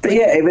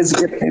it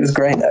was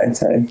great though.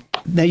 So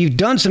now you've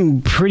done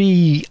some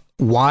pretty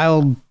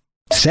wild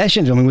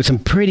sessions. I mean, with some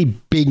pretty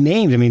big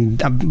names. I mean,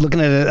 I'm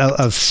looking at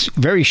a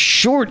very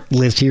short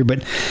list here,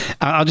 but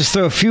I'll just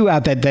throw a few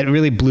out that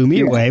really blew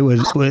me away.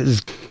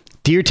 Was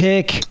Deer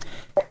Tick,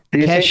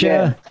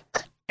 Kesha,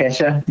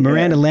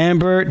 Miranda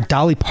Lambert,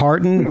 Dolly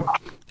Parton.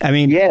 I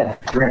mean,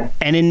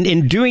 and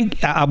in doing,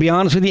 I'll be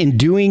honest with you, in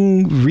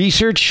doing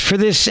research for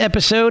this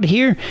episode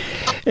here,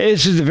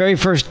 this is the very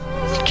first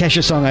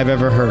Kesha song I've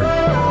ever heard.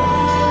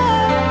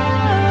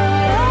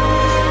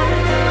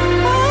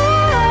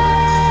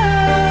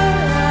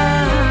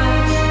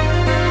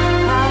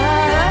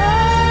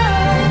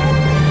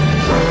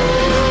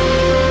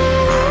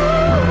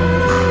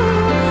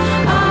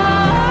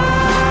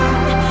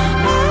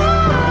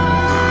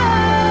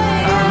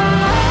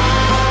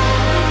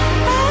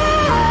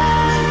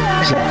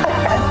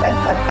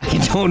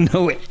 Don't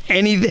know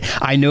anything.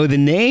 I know the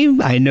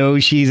name. I know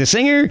she's a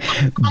singer,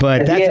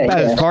 but that's about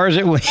as far as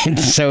it went.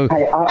 So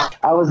hey,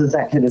 I was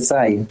exactly the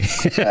same.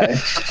 So,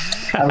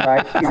 I'm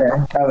like, I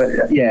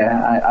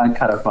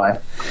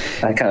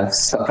kind of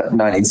stop at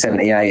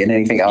 1978, and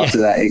anything after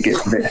that it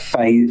gets a bit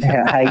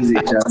hazy.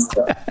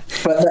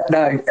 But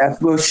no,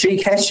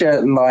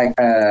 Kesha, like.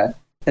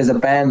 There's a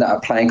band that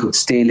I'm playing called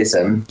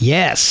Steelism.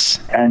 Yes.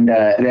 And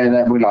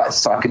they're with like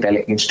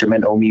psychedelic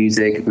instrumental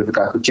music with a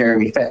guy called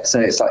Jeremy Fett. So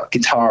it's like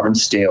guitar and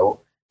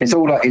steel. It's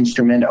all like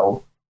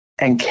instrumental.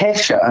 And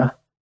Kesha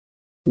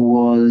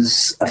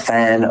was a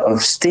fan of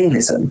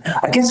Steelism.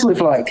 I guess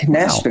with like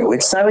Nashville,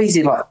 it's so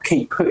easy to like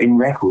keep putting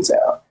records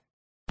out.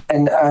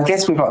 And I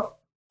guess with like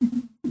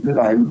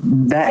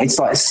that, it's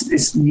like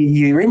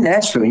you're in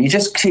Nashville and you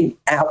just keep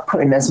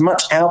putting as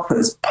much output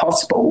as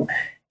possible.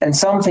 And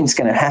something's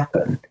going to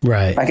happen.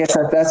 Right. I guess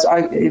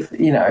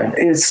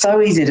it's so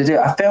easy to do.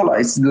 I feel like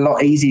it's a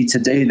lot easier to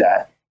do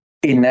that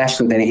in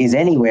Nashville than it is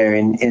anywhere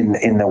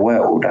in the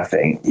world, I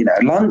think.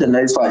 London,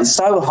 it's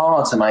so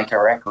hard to make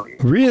a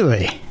record.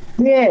 Really?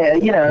 Yeah,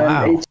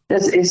 wow.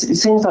 It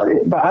seems like,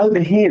 but over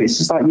here, it's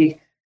just like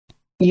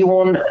you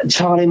want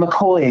Charlie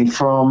McCoy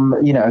from,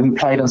 who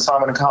played on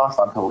Simon and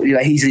Garfunkel.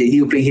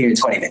 He'll be here in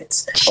 20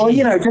 minutes. Or,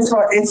 just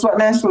like, it's like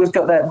Nashville's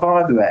got that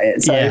vibe about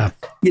it. So,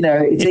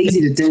 it's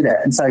easy to do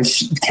that. And so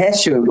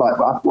Kesha,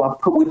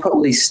 we put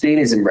all these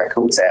Steelism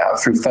records out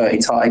through 30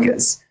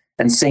 Tigers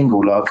and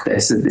Single Log,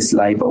 this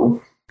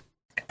label.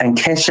 And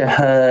Kesha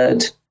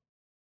heard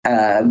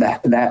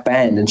that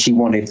band, and she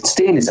wanted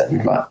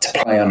Steelism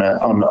to play on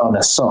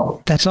a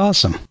song. That's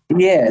awesome.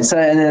 Yeah. So,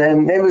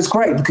 and it was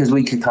great because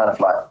we could kind of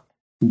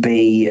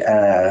be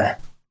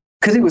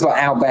because it was like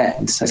our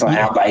band, so it's like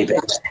our baby.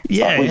 We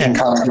can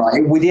kind of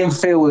we didn't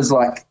feel as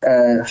like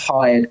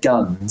hired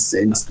guns.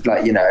 It's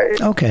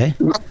okay.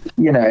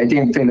 It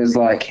didn't feel as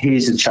like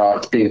here's a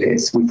chance to do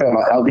this. We felt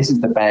like, oh, this is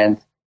the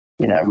band.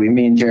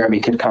 Me and Jeremy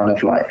could kind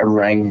of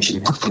arrange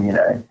and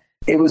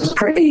it was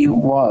pretty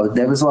wild.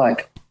 There was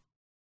like,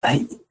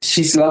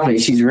 she's lovely.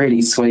 She's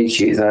really sweet.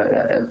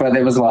 But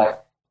there was like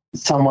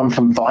someone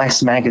from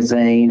Vice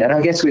magazine, and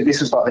I guess this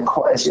was like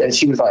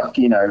she was like,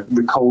 you know,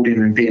 recording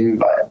and being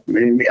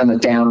like on the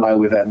down low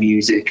with her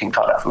music and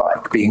kind of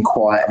like being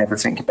quiet and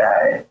everything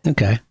about it.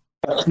 Okay.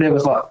 But there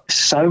was like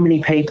so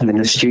many people in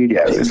the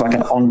studio. It was like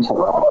an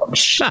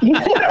entourage.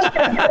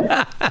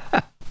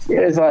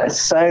 It was like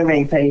so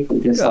many people,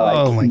 just like,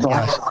 oh my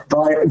God.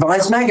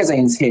 Vice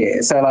magazine's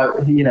here, so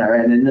like, you know,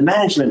 and then the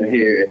management are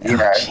here, and, you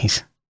know.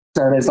 Geez.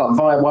 So there's like,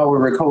 while we're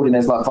recording,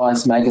 there's like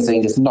Vice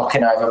magazine just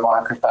knocking over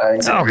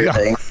microphones and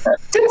everything.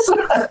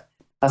 I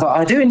was like,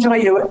 I do enjoy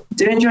your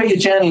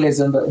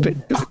journalism,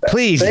 but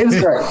please. But it was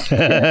great.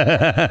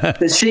 Yeah.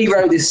 But she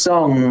wrote this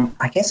song.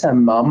 I guess her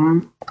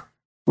mum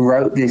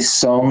wrote this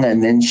song,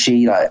 and then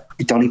she like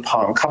Dolly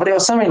Parton covered it or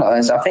something like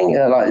that. So I think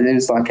like there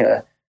was like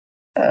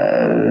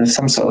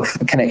some sort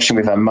of connection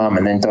with her mum,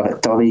 and then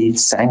Dolly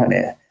sang on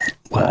it.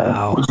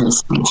 Wow,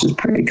 which is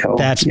pretty cool.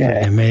 That's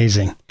pretty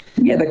amazing.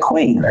 Yeah, the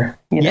Queen. You know?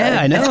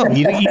 Yeah, I know.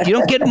 You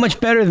don't get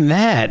much better than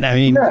that. I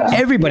mean,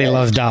 everybody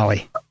loves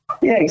Dolly.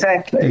 Yeah,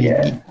 exactly.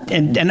 Yeah,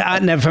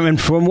 and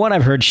from what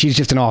I've heard, she's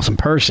just an awesome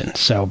person.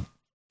 So.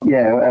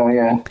 Yeah, well,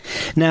 yeah.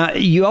 Now,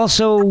 you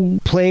also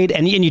played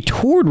and you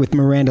toured with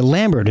Miranda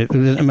Lambert.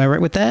 Am I right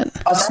with that?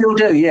 I still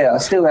do. Yeah, I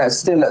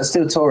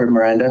still tour with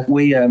Miranda.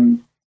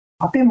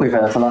 I've been with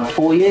her for like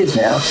 4 years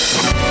now.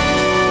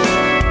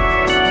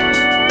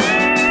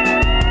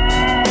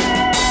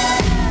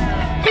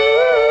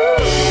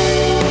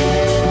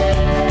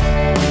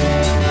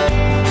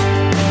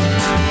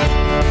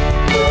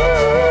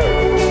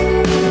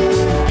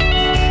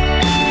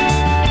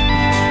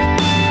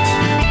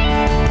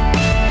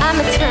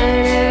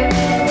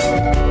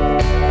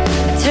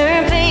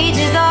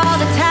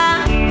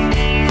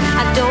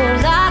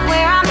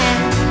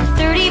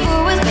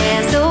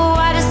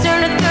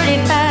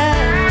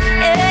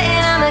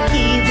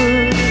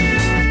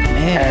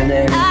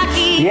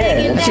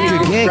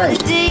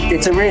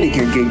 It's a really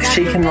good gig.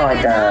 She can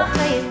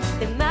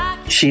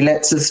she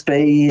lets us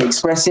be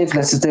expressive,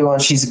 lets us do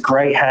what she's a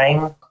great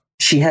hang.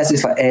 She has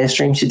this like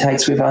Airstream she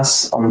takes with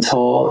us on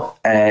tour,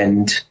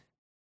 and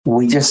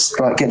we just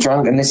like get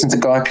drunk and listen to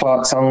Guy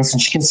Clark songs,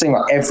 and she can sing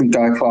like every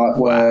Guy Clark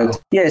word.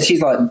 Yeah, she's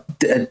like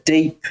a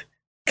deep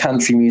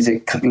country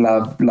music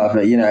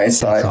lover. You know,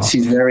 it's like awesome.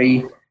 she's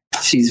very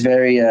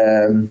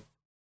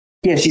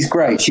yeah, she's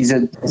great. She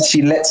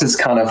lets us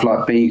kind of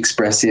like be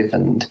expressive,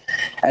 and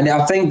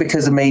I think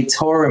because of me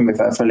touring with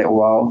her for a little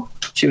while,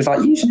 she was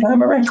like, "You should play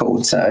my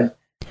record,"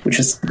 which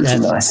is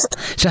nice.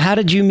 So, how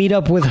did you meet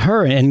up with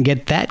her and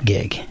get that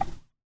gig?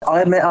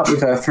 I met up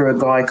with her through a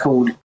guy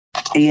called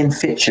Ian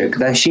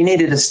Fitchuk. She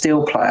needed a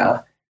steel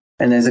player,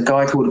 and there's a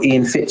guy called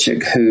Ian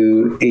Fitchuk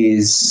who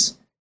is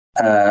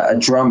a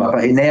drummer,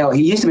 but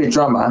he used to be a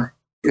drummer.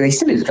 He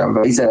still is a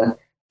drummer, but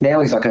now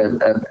he's like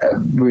a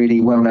really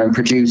well-known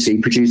producer. He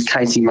produced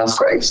Casey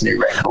Musgrave's new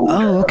record.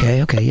 Oh,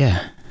 okay,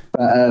 yeah.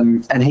 But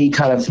and he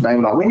kind of, they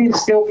were like, we need a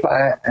steel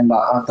player, and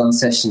like I've done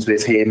sessions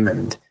with him,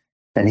 and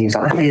he was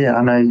like, hey,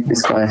 I know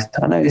this guy,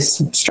 I know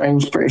this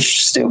strange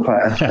British steel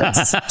player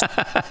that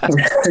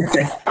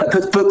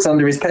puts books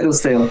under his pedal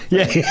steel.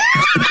 Yeah.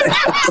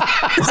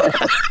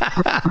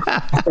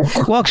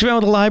 Walks around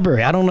with a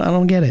library. I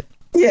don't get it.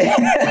 Yeah.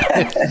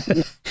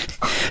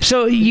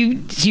 So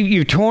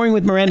you're touring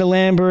with Miranda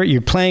Lambert. You're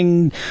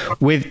playing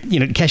with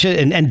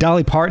Kesha and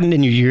Dolly Parton,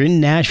 and you're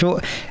in Nashville.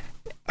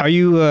 Are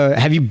you?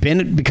 Have you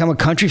become a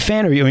country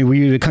fan, or were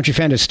you a country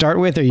fan to start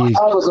with? Or you? I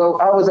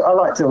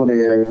liked all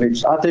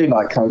the. I do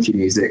like country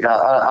music.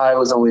 I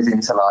was always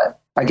into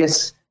I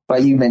guess.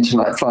 Like you mentioned,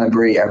 like Flying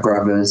Burrito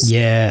Brothers.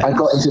 Yeah. I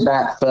got into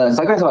that first.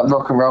 I got into like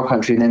rock and roll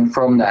country, and then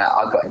from that,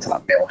 I got into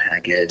like Bill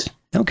Haggard.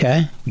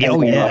 Okay.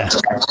 Oh yeah.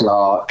 Like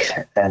Clark,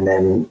 and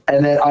then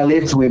I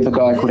lived with a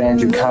guy called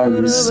Andrew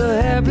Combs.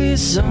 Happy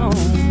song.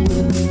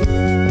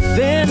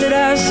 Offended,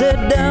 I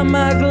set down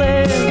my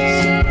glass,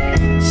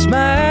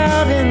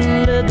 smiled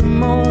and let the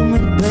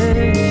moment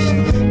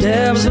pass.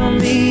 Dabs on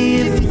me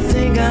if you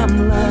think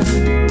I'm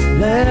lying.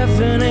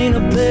 Laughing ain't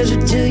a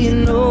pleasure till you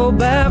know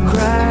about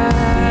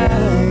crying.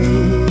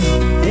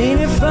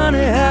 Ain't it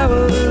funny how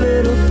a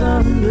little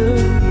thunder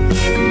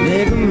can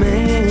make a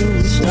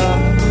man stop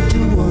to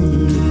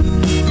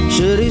wonder,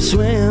 should he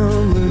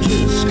swim or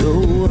just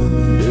go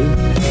under?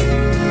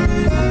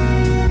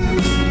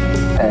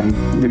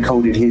 And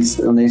recorded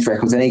on his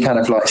records, and he kind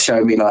of like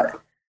showed me like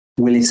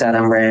Willis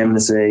Adam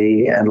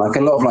Ramsey and like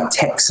a lot of like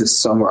Texas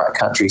songwriter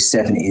country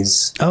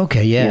 70s.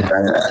 Okay, yeah.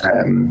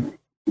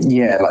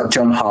 Yeah, like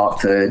John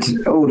Hartford.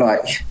 All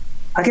like,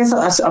 I guess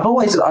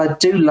I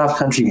do love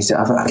country music.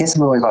 I guess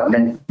I'm always like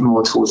lent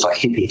more towards like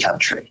hippie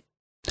country.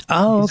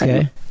 Oh,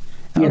 okay.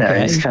 You know,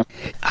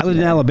 I lived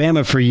in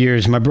Alabama for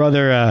years. My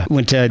brother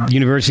went to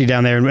university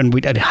down there, and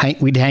we'd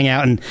hang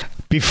out. And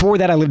before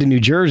that, I lived in New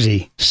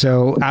Jersey,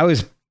 so I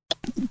was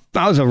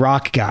I was a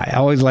rock guy. I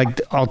always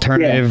liked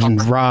alternative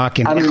and rock.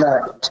 And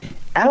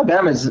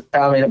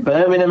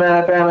Birmingham,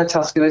 Alabama,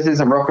 Tuscaloosa is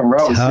a rock and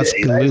roll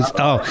city.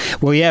 Oh,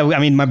 well, yeah. I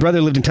mean, my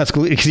brother lived in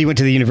Tuscaloosa because he went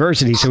to the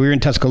university. So we were in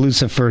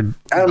Tuscaloosa for 2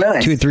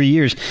 or 3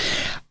 years.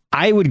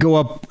 I would go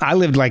up. I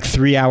lived like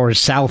 3 hours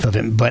south of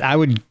him, but I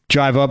would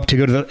drive up to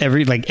go to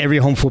every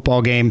home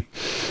football game.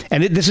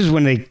 And this is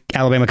when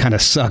Alabama kind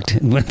of sucked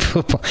when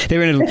football. They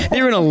were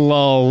in a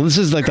lull. This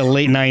is like the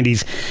late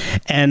 90s.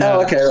 And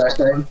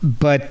right.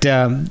 But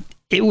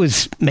it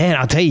was, man,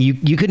 I'll tell you,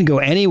 you couldn't go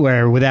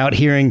anywhere without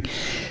hearing.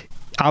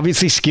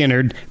 Obviously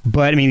Skinnerd,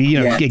 but I mean,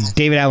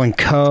 David Allan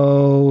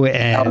Coe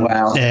and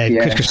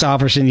Chris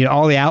Christopherson,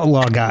 all the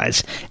outlaw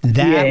guys.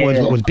 That was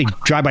what was big.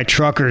 Drive-by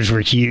truckers were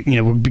huge,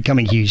 were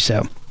becoming huge.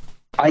 So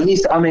I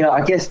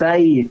guess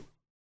they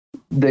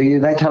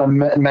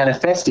kind of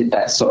manifested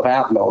that sort of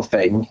outlaw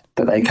thing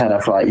that they kind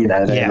of like, they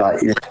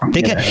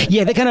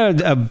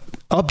kind of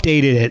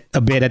updated it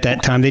a bit at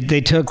that time.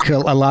 They took a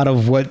lot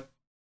of what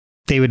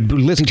they would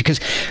listen to because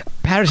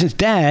Patterson's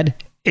dad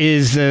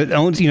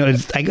owns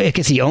I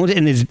guess he owns it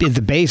and is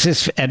the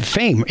bassist at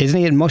Fame, isn't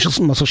he? At Muscle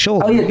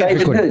Shoals. Oh yeah,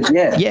 David Hood.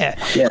 Yeah.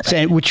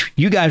 So, which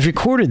you guys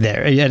recorded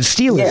there at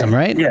Steelism,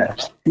 right?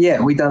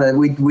 Yeah.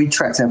 We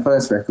tracked our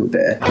first record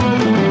there.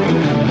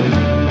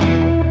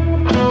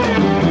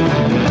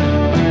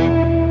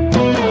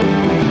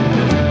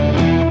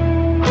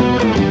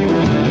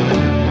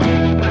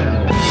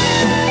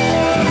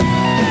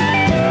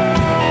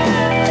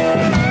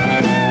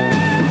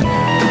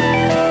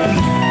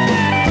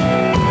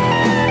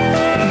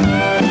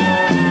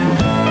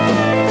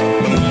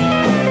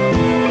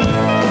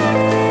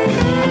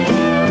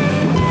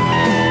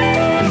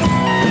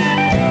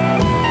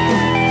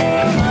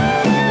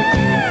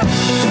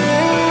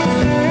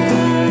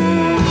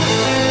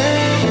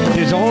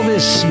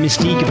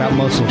 Mystique about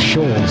Muscle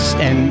Shoals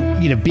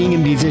and being a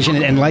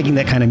musician and liking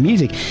that kind of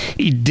music.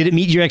 Did it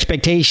meet your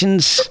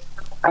expectations?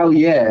 Oh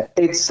yeah,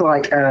 it's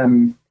like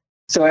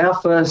so our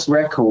first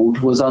record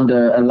was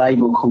under a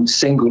label called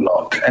Single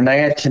Lock, and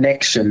they had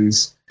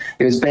connections.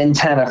 It was Ben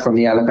Tanner from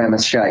the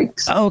Alabama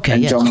Shakes,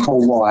 and John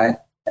Paul White,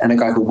 and a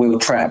guy called Will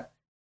Trapp,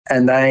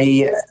 and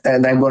they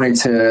wanted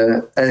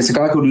to. There's a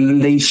guy called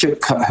Lee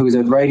Shook who was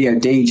a radio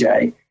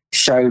DJ.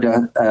 Showed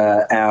I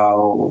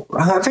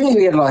think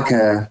we had like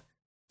a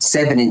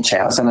 7-inch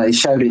out, and they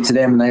showed it to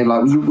them, and they were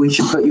like, "We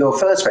should put your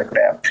first record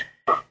out."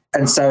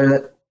 And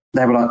so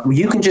they were like, "Well,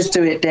 you can just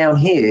do it down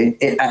here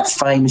at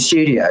Fame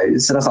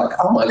Studios." And I was like,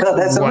 "Oh my god,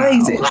 that's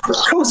amazing! Of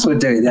course, we'll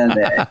do it down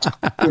there."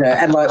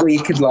 And like we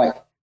could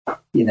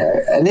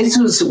and this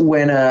was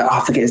when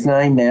I forget his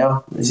name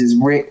now. This is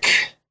Rick,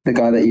 the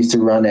guy that used to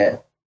run it.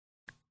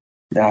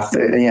 He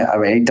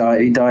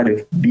died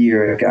a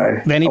year ago.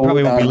 Then he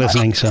probably won't be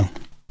listening, so.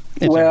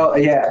 Well,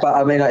 yeah, but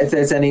I mean, if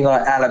there's any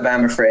like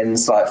Alabama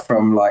friends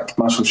from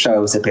Muscle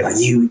Shoals, they'd be like,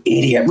 "You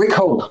idiot, Rick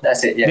Hall."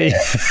 That's it. Yeah.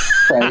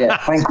 So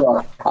thank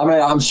God. I mean,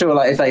 I'm sure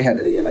if they had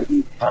it,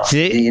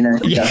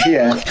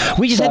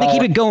 We just had to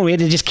keep it going. We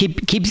had to just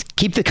keep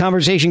the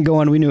conversation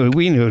going. We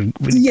knew.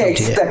 Yeah,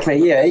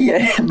 exactly.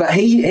 Yeah. But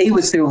he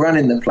was still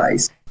running the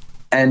place,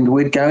 and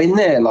we'd go in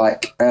there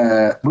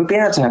we'd be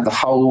able to have the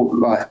whole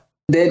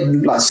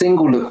they'd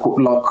Single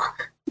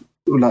Lock.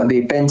 Like the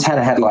Ben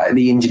Tanner had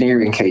the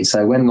engineering key,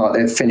 so when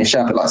they'd finish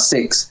up at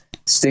 6,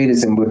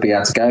 Steelism would be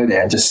able to go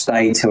there and just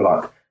stay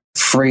till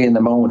 3 in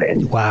the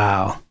morning.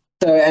 Wow.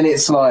 So and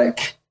it's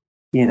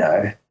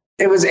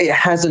it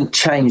hasn't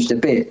changed a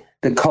bit.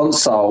 The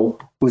console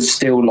was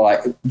still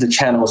the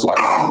channels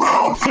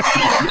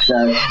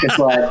it's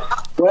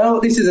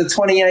well, this is a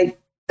 28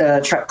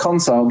 track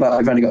console, but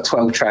we've only got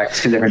 12 tracks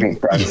because everything's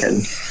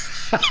broken.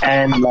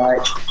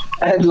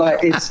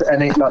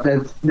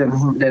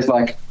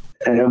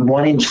 there's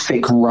 1-inch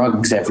thick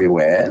rugs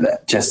everywhere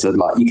that just are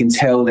you can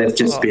tell they've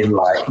just been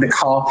the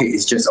carpet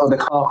is just the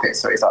carpet,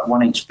 so it's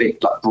 1-inch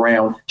thick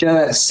brown. Do you know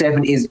that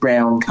 70s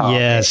brown carpet?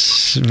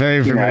 Yes,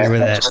 very familiar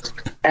with that.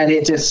 And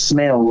it just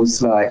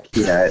smells like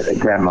the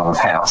grandma's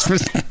house.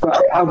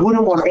 But I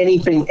wouldn't want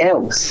anything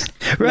else.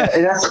 Right.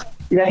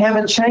 They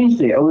haven't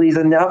changed it. All these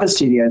other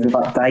studios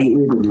are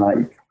dated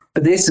and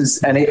but this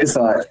is, and it is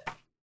our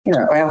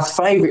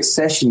favourite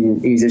session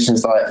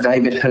musicians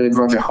David Hood,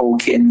 Roger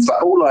Hawkins,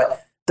 all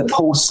the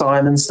Paul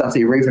Simon stuff,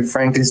 the Aretha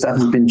Franklin stuff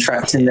has been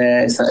tracked in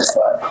there. So it's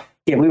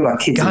we were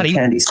kids in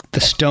candy. The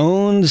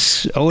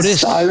Stones, Otis.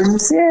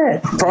 Stones,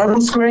 yeah.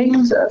 Primal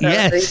Screams.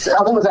 Yes. I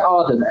think it was at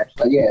Arden,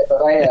 actually, yeah.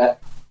 But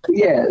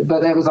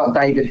but that was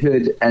David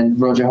Hood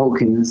and Roger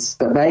Hawkins.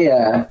 But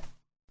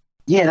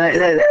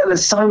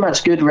there's so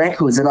much good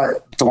records. And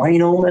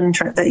Dwayne Allman,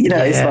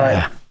 it's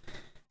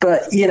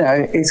but,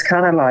 it's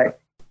kind of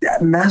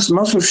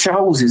Muscle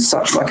Shoals is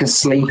such a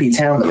sleepy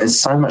town, but there's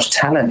so much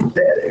talent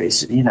there. There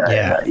is,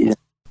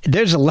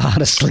 There's a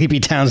lot of sleepy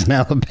towns in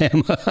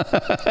Alabama.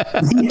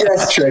 Yeah,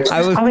 that's true.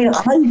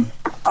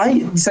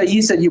 So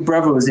you said your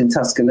brother was in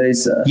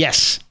Tuscaloosa.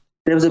 Yes.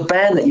 There was a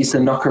band that used to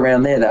knock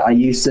around there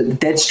that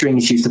Dead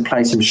Strings used to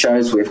play some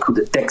shows with called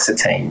the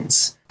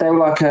Dexatines. They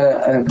were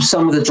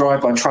some of the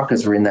drive-by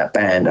truckers were in that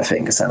band, I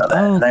think, or something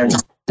like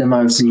that. the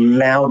most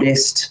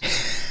loudest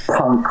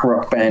punk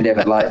rock band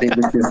ever. Like, it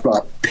was just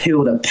like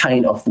peel the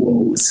paint off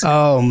walls.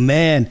 Oh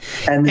man!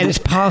 And it's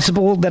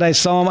possible that I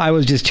saw them. I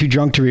was just too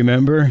drunk to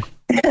remember.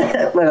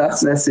 Well,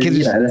 that's it.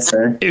 You know,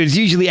 it was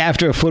usually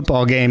after a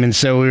football game, and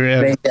so we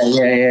were.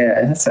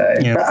 Yeah. So,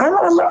 yeah. But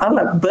I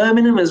like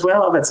Birmingham as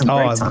well. I've had some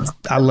great times.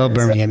 I love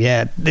Birmingham.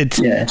 Yeah, it's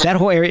that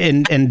whole area,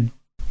 and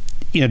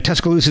you know,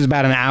 Tuscaloosa is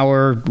about an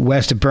hour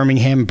west of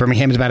Birmingham.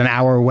 Birmingham is about an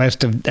hour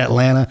west of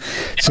Atlanta.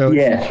 So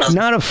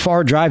not a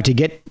far drive to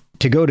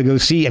go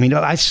see. I mean,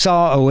 I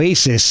saw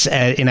Oasis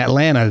in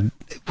Atlanta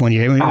one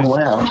year. I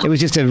mean, it was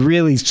just a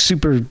really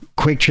super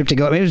quick trip to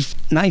go. I mean, it was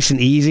nice and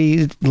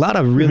easy. A lot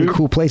of really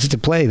cool places to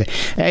play.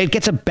 It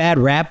gets a bad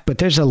rap, but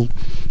there's a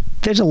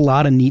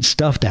lot of neat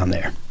stuff down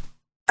there.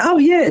 Oh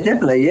yeah,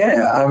 definitely.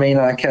 Yeah, I mean,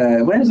 like,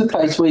 where's the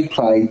place we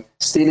played?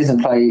 Steelers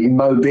and play in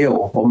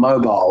Mobile.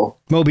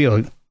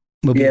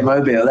 Yeah,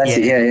 Mobile. That's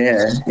it.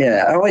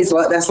 Yeah. I always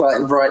like that's like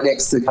right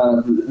next to kind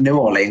of New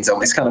Orleans.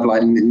 It's kind of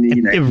like,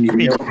 you know,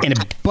 and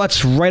it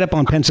butts right up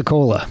on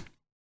Pensacola.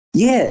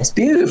 Yeah, it's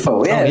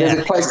beautiful. Yeah, there's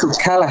a place called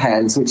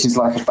Callahan's, which is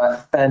like a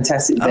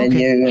fantastic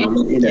venue,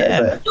 and you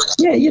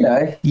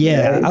know,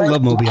 I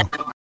love Mobile.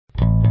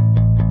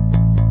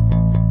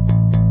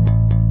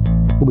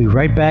 We'll be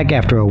right back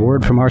after a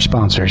word from our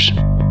sponsors.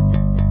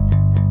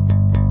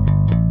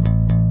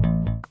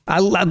 I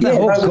love the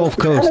whole Gulf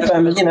Coast.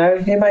 Alabama, you know,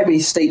 it may be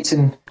steeped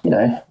in, you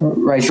know,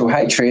 racial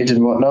hatred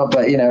and whatnot,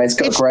 but, you know, it's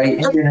great,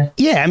 you know.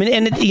 Yeah, I mean,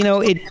 and, you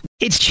know,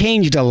 it's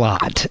changed a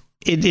lot.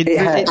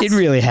 It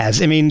really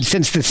has. I mean,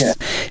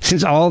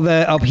 since all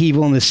the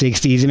upheaval in the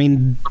 60s, I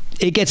mean,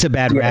 it gets a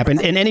bad rap, and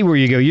anywhere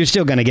you go, you're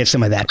still going to get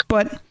some of that.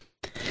 But,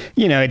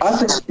 you know,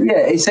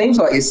 it seems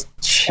like it's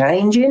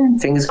changing,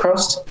 fingers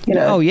crossed, you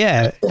know. Oh,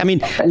 yeah. I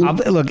mean,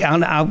 look, I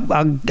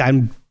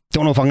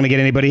don't know if I'm going to get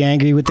anybody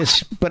angry with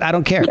this, but I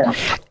don't care. Yeah.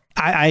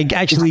 I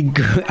actually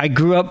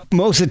grew up,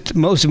 most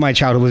of my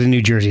childhood was in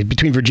New Jersey,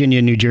 between Virginia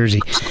and New Jersey.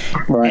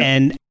 Right.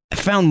 And I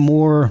found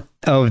more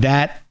of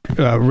that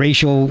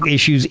racial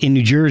issues in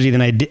New Jersey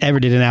than I ever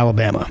did in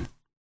Alabama.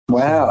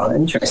 Wow,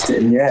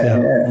 interesting.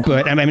 Yeah.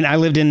 But I mean, I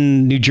lived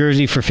in New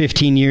Jersey for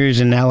 15 years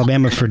and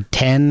Alabama for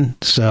 10.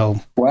 So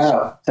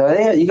wow. So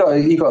yeah, you got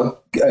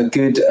a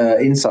good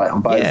insight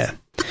on both. Yeah.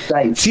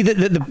 See,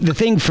 the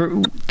thing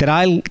that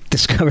I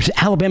discovered is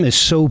Alabama is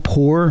so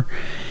poor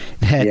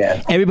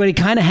that everybody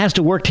kind of has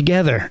to work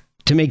together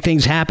to make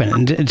things happen,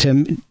 and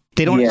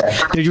there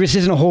just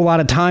isn't a whole lot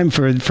of time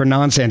for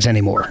nonsense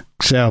anymore.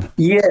 So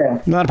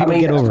a lot of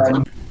people get over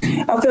it.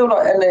 I feel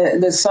like,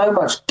 and there's so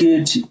much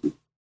good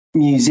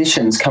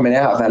musicians coming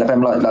out of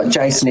Alabama, like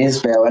Jason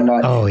Isbell, and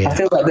like I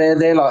feel like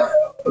they're like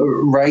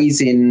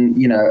raising,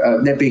 you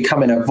know, they're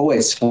becoming a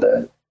voice for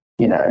the,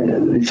 you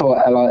know, for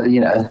like,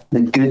 you know,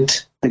 the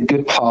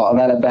good part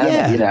of Alabama,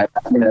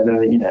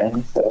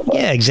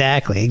 Yeah,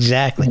 exactly.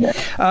 Yeah.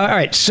 All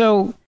right,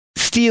 so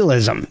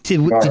Steelism.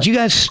 Did you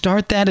guys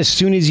start that as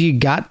soon as you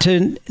got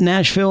to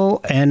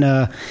Nashville? And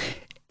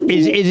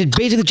is it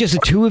basically just the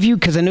two of you?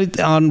 Because I know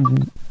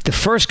on the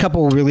first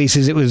couple of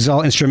releases it was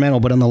all instrumental,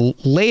 but on the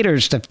later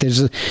stuff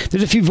there's a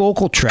few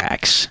vocal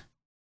tracks.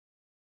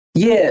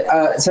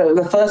 Yeah. So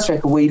the first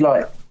record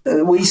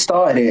we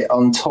started it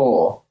on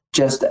tour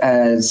just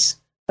as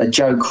a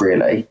joke,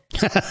 really.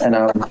 And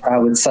I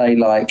would say,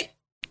 like,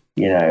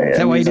 you know, is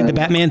that why you did the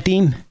Batman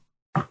theme?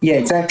 Yeah,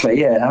 exactly.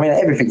 Yeah, I mean,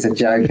 everything's a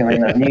joke. I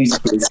mean, like,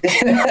 music is.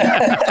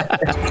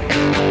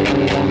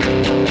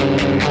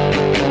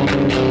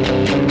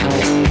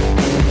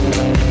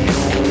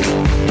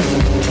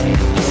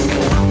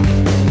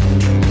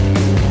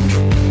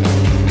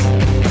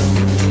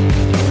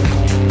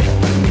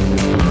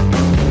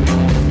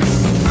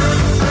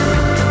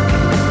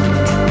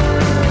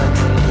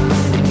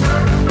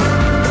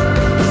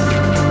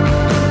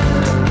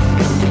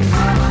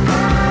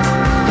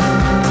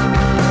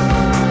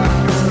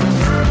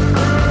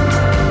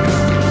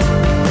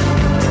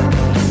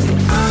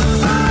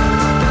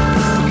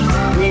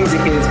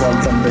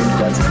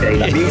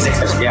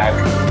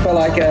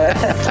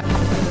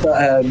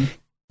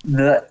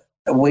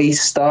 We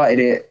started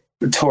it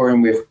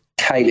touring with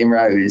Caitlin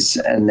Rose,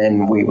 and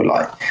then we were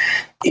like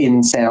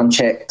in sound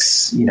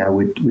checks, you know,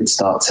 we'd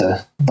start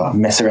to like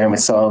mess around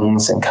with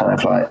songs, and kind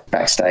of like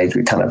backstage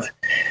we'd kind of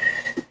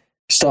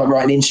start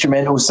writing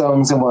instrumental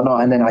songs and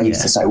whatnot. And then I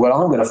used to say, well,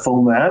 I'm going to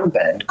form my own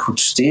band called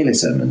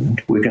Steelism,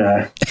 and we're going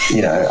to,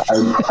 you know,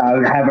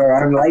 have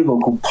our own label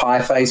called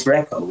Pie Face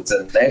Records,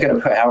 and they're going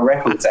to put our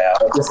records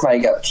out and just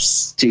make up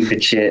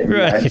stupid shit.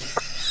 Right.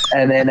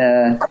 You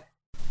know?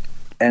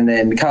 And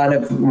then kind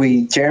of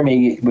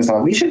Jeremy was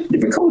like, we should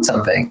record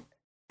something.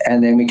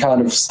 And then we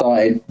kind of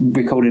started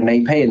recording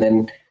an EP, and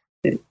then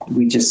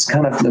we just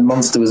kind of, the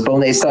monster was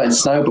born. It started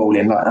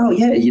snowballing, like, oh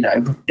yeah, you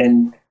know,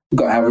 then we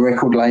got our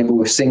record label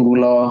with Single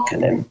Lock,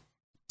 and then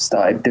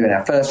started doing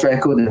our first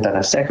record and done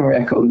our second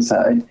record.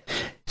 So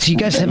you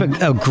guys have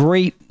a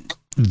great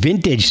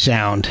vintage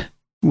sound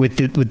with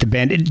the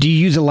band. Do you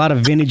use a lot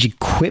of vintage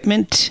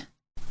equipment?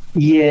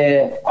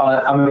 Yeah,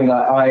 I mean,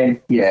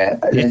 like,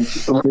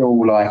 we're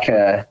all like,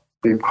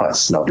 we're quite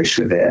snobbish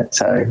with it.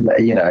 So,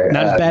 you know.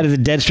 Not as bad as the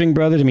Dead String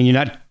Brothers? I mean, you're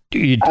not... I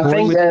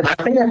think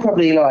they're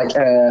probably like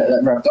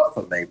rubbed off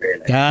on me,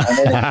 really.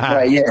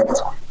 I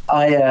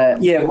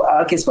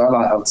guess I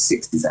like old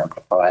 60s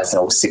amplifiers,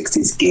 old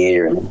 60s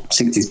gear and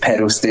 60s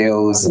pedal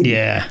steels. And,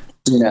 you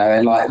know,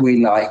 and like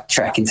we like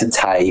tracking to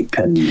tape.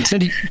 And so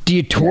do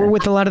you tour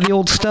with a lot of the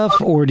old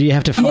stuff, or do you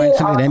have to find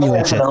something that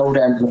emulates it?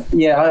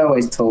 I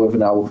always tour with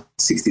an old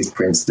 60s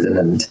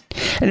Princeton.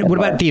 And what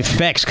about the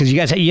effects? Because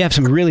you have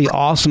some really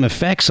awesome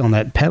effects on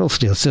that pedal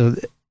steel. So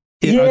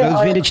are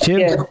those vintage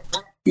too?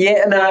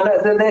 Yeah, no,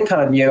 they're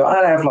kind of new.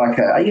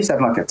 I used to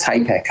have like a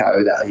tape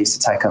echo that I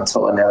used to take on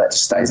tour, and now that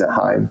just stays at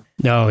home.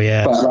 Oh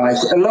yeah. But like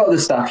a lot of the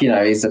stuff, you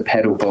know, is a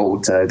pedal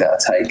board that I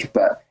take.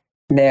 But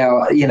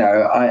now, you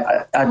know,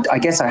 I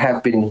guess I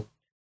have been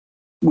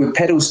with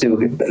pedal steel.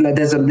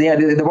 There's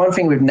the one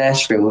thing with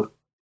Nashville.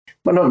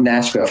 Well, not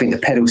Nashville. I think the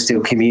pedal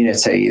steel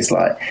community is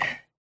like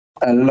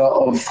a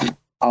lot of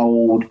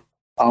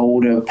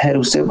older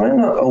pedal steel. Well,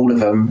 not all of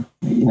them.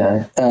 You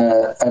know,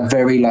 are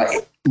very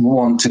like.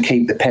 Want to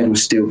keep the pedal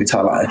steel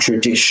guitar like a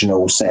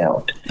traditional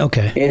sound.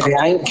 Okay. If it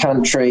ain't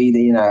country,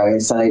 you know,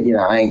 it's like, you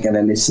know, I ain't going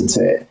to listen to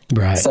it.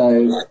 Right. So,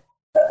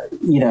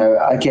 you know,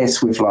 I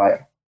guess with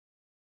like,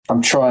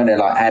 I'm trying to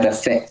like add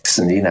effects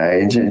and, you know,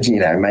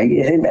 make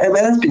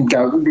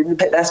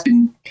it. That's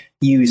been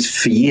used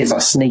for years.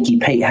 Like Sneaky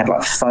Pete had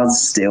like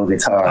fuzz steel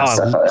guitar and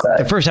stuff like that.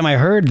 The first time I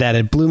heard that,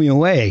 it blew me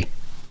away.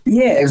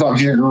 Yeah, it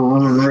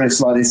was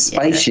like this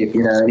spaceship,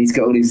 you know, and he's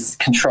got all these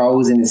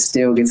controls in his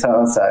steel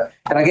guitar. So,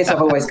 and I guess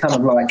I've always kind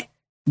of like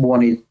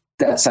wanted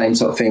that same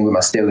sort of thing with my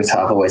steel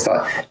guitar. I've always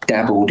like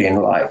dabbled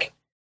in like,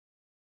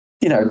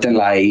 you know,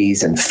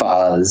 delays and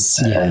fuzz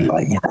and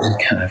like, you know,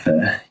 kind of,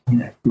 you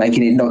know,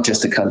 making it not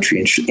just a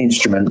country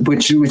instrument,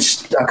 which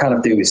I kind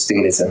of do with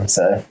Steelism.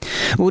 So,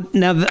 well,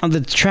 now on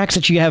the tracks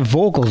that you have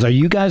vocals, are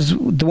you guys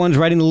the ones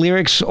writing the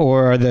lyrics,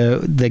 or are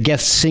the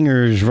guest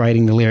singers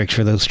writing the lyrics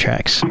for those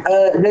tracks?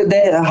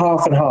 They're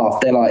half and half.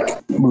 They're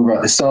like, we'll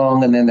write the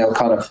song and then they'll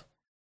kind of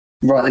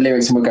write the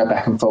lyrics and we'll go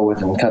back and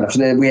forward and kind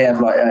of, we have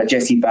like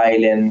Jesse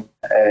Balin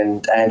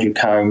and Andrew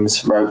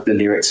Combs wrote the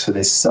lyrics for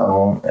this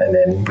song, and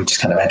then we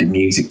just kind of added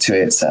music to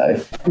it.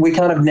 So we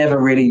kind of never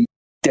really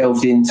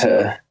delved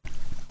into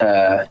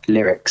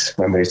lyrics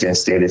when we were doing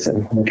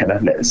Steelism. We kind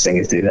of let the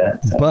singers do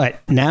that. So. But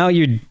now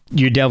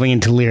you're delving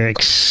into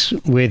lyrics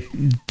with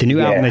the new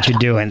album that you're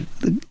doing.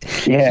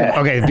 Yeah. So,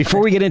 okay,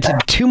 before we get into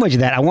too much of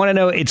that, I want to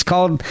know, it's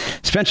called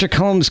Spencer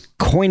Cullum's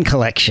Coin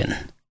Collection.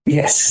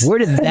 Yes. Where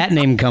did that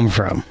name come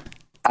from?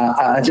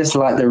 I just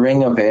like the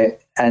ring of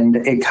it, and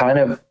it kind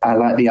of, I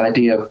like the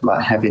idea of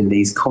like having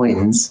these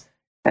coins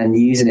and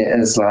using it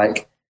as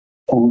like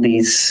all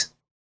these,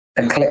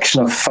 a collection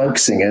of folk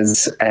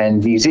singers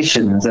and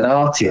musicians and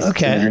artists.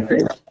 Okay. And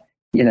everything,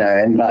 you know,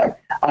 and like,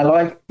 I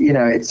like, you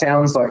know, it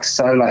sounds like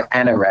so like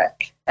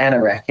anorak,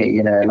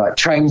 you know, like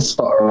Train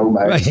Spotter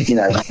almost, right. You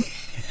know,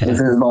 this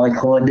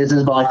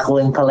is my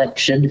coin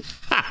collection,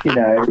 you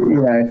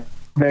know,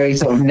 very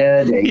sort of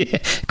nerdy. Yeah.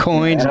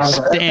 Coins,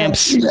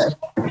 stamps. You know,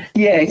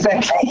 yeah,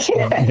 exactly.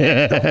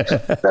 Yeah.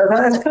 So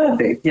that's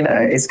perfect. You know,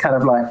 it's kind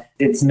of like,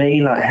 it's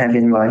me like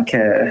having like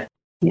you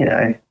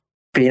know,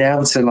 being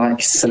able to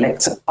like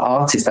select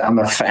artists that I'm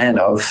a fan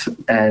of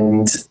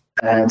and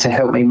to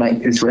help me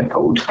make this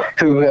record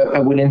who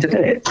are willing to do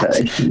it.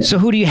 So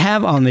who do you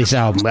have on this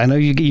album? I know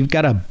you've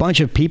got a bunch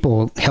of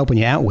people helping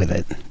you out with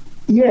it.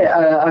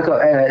 Yeah, I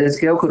got there's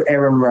a girl called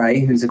Erin Ray,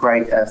 who's a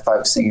great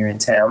folk singer in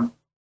town.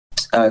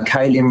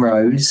 Kaylin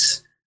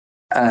Rose,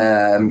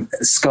 a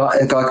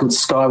guy called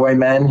Skyway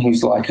Man,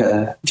 who's like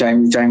a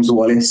James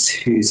Wallace,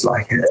 who's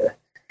like a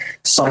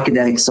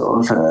psychedelic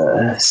sort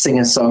of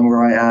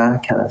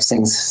singer-songwriter, kind of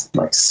sings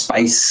like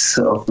space,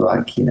 sort of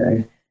like, you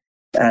know.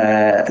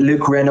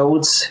 Luke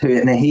Reynolds,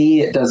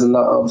 he does a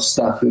lot of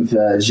stuff with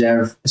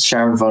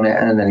Sharon Von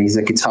Etten, and he's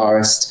a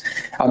guitarist.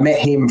 I met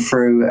him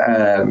through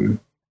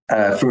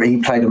he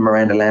played on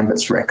Miranda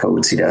Lambert's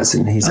records. He does,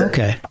 and he's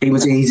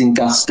in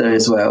Gusto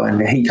as well,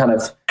 and he kind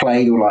of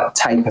played all like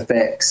tape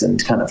effects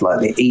and kind of like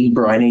the E.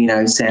 Brian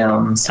Eno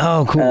sounds.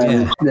 Oh, cool!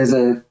 Yeah. There's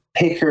a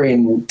picker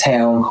in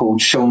town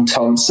called Sean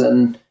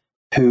Thompson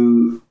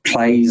who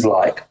plays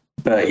like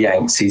Burt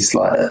Yanks. He's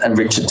like, and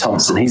Richard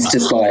Thompson. He's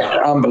just like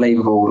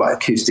unbelievable, like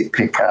acoustic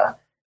picker.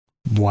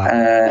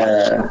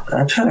 Wow.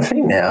 I'm trying to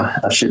think now.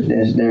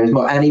 There is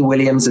more. Annie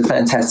Williams, a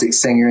fantastic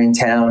singer in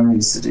town,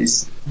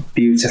 who's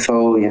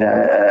beautiful, you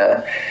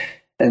know.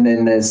 And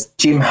then there's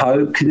Jim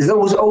Hoke. There's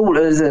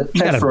a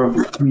plethora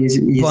of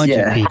music. Bunch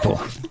of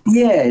people.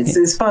 Yeah,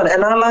 it's fun,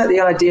 and I like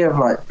the idea of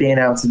like being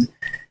able to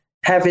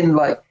having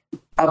like.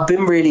 I've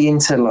been really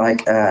into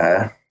like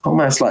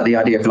almost like the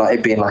idea of like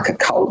it being like a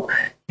cult.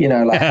 You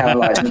know, like how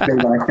like it'd be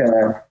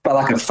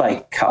like a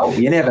fake cult.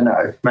 You never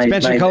know.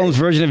 Spencer Cullum's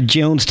version of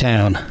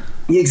Jonestown.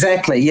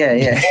 Exactly.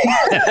 Yeah.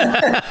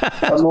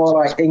 But more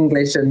like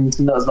English and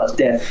not as much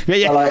death.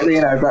 Yeah. But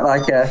like, but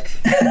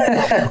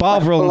like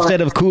Bovril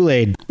instead of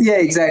Kool-Aid. Yeah,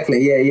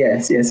 exactly.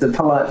 Yes, a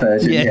polite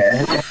version.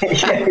 Yeah.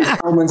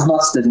 It's almonds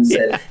mustard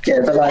instead.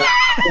 Yeah, but like,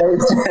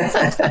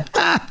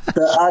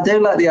 but I do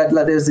like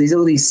there's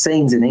all these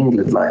scenes in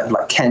England,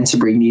 like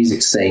Canterbury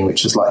music scene,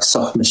 which was like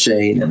Soft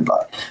Machine and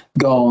like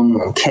Gong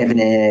and Kevin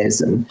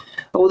Ayres and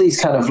all these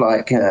kind of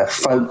like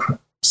folk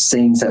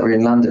scenes that were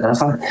in London. I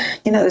was like,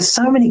 there's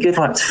so many good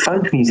like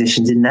folk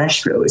musicians in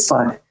Nashville. It's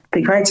like, it'd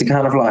be great to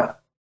kind of like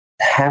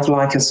have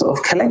like a sort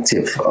of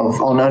collective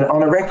of on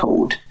a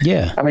record.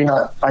 Yeah. I mean,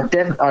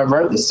 I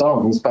wrote the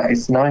songs, but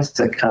it's nice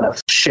to kind of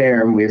share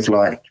them with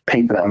like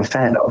people that I'm a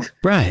fan of.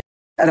 Right.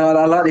 And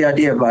I like the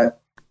idea of like,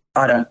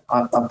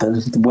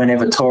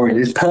 whenever touring,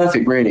 it's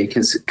perfect really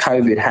because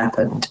COVID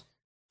happened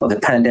or the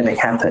pandemic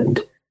happened,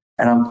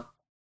 and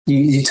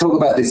you talk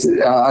about this.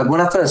 When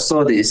I first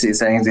saw this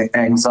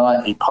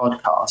anxiety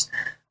podcast,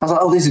 I was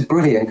like, oh, this is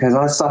brilliant because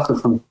I suffer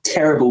from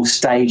terrible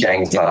stage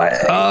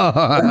anxiety.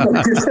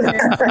 Oh.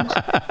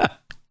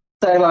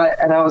 So like,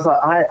 and I was like,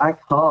 I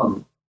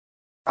can't.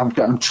 I'm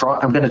going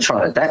to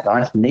try and adapt.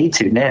 I need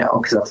to now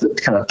because I've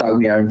kind of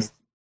dug my own,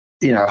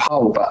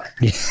 hole. But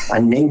I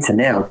need to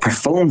now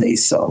perform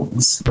these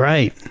songs.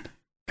 Right.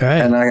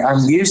 And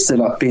I'm used to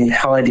like being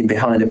hiding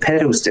behind a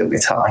pedal steel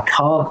guitar. I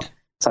can't.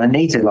 So I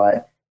need to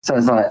like. So I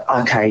was like,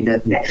 okay,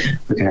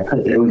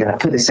 we're gonna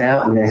put this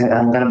out, and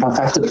I'm gonna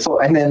have to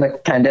perform. And then the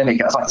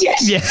pandemic, I was like,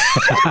 yes,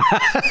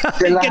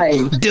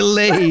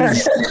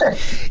 delays,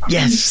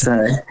 yes.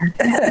 So.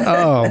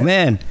 Oh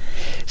man,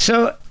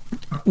 so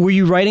were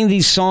you writing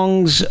these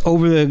songs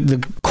over the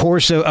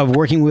course of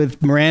working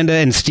with Miranda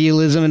and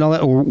Steelism and all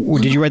that, or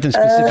did you write them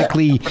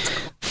specifically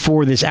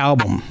for this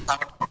album?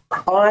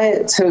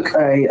 I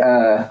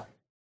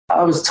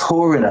was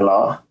touring a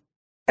lot.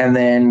 And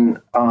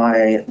then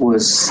I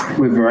was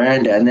with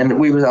Miranda, and then I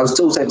was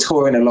also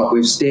touring a lot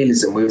with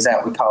Steelism. We was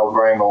out with Carl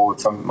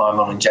Bramall from My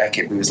Morning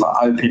Jacket. We was like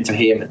opening for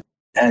him,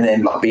 and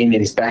then like being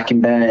in his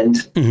backing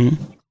band, and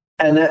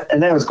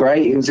that was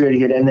great. It was really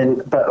good. And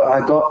then, but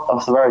I got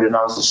off the road, and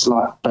I was just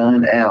like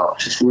burnt out,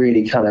 just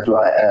really kind of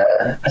like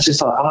I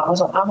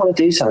want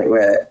to do something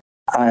where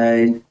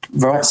I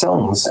write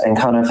songs and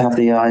kind of have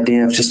the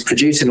idea of just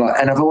producing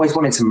and I've always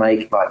wanted to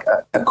make like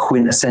a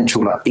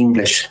quintessential like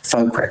English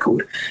folk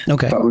record.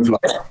 Okay. But with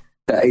like,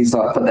 that is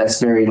like, but that's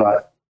very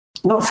like,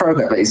 not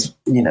throwback, but it's,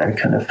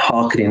 kind of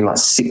harkening like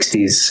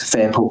 60s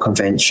Fairport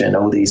Convention,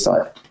 all these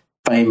like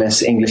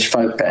famous English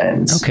folk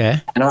bands.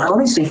 Okay. And I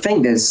honestly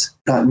think there's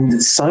like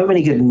so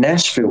many good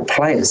Nashville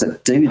players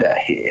that do that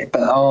here,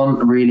 but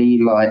don't really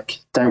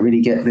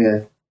get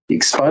the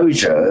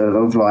exposure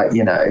of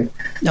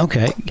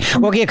Okay.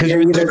 Well, yeah,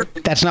 because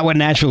that's not what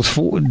Nashville's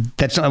for.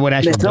 That's not what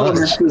Nashville does. That's not what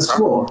Nashville's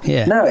for.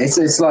 Yeah. No, it's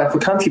like for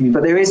country music,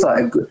 but there is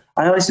like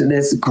I honestly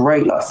there's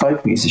great like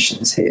folk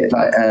musicians here.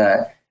 Like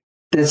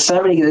there's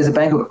so many. There's a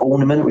band called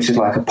Ornament, which is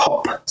like a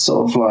pop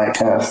sort of like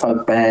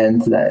folk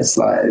band. That's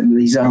like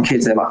these young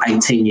kids. They're like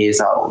 18 years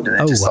old, and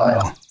they're just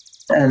like.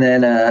 And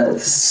then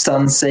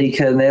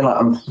Sunseeker, and they're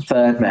like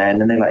Third Man,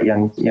 and they're like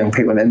young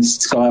people. And then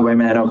Skyway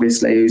Man,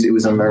 obviously, it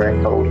was on my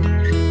record.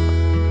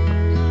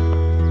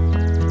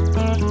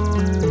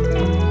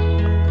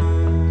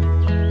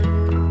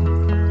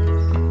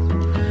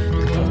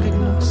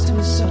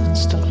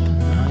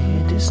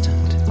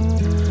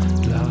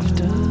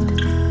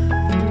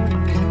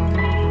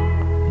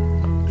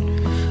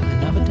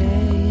 Another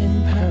day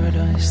in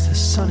paradise, the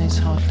sun is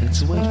hot,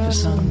 let's wait for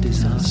some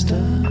disaster.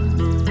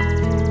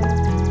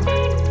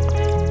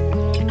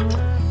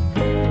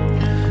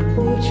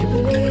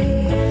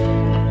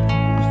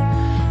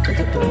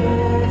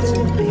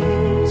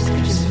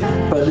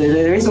 But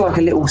there is like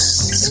a little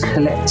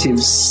collective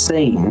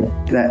scene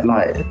that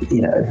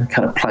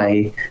kind of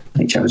play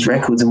each other's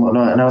records and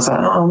whatnot. And I was like,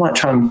 I might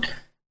try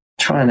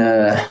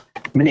and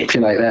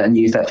manipulate that and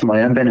use that for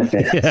my own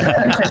benefit.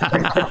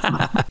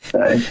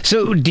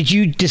 So did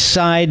you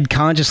decide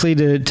consciously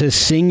to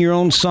sing your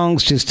own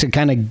songs just to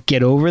kind of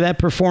get over that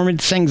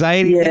performance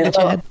anxiety that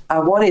you had? I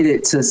wanted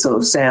it to sort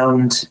of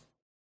sound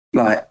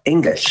like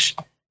English.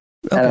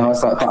 Okay. And I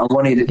was like, but I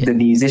wanted the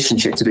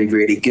musicianship to be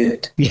really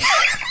good. Yeah.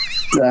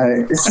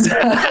 So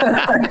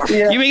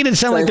You're making it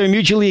sound like they're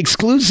mutually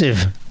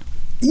exclusive.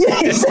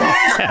 Yes.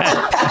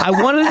 I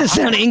wanted to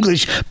sound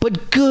English,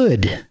 but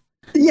good.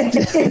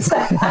 Yes.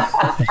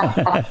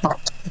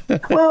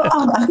 Well,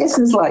 I guess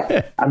it's like,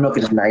 I'm not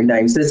going to name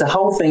names. There's a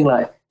whole thing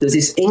like, there's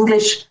this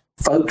English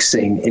folk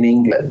scene in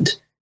England.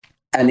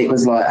 And it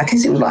was like, I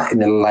guess it was like in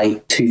the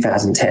late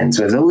 2010s,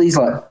 where there's all these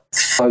like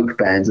folk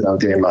bands that I'm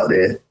doing like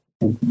the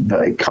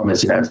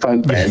commas,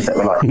 folk bands that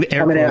were like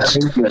coming out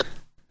of England.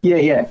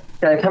 Yeah.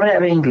 They're coming out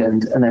of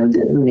England, and they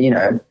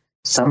were,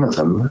 some of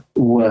them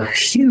were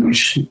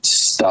huge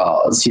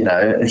stars,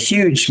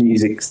 huge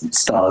music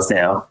stars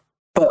now.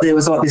 But there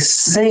was like this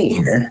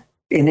scene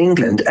in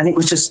England, and it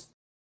was just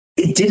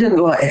it didn't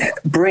like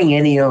bring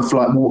any of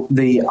like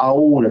the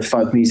older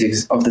folk music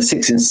of the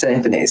 60s and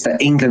 70s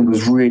that England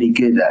was really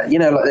good at. You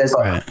know, like there's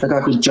like a guy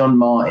called John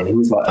Martin, who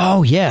was like,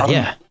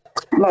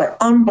 like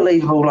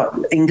unbelievable, like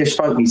English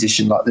folk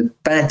musician. Like the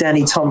band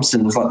Danny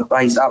Thompson was like the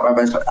bass, upright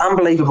bass, but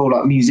unbelievable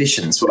like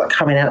musicians were like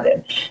coming out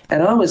there.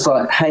 And I was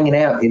like hanging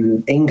out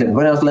in England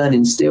when I was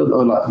learning steel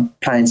or like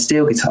playing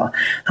steel guitar.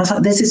 I was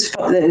like, there's this,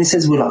 and it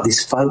says we're like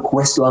this folk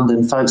West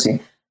London folk scene.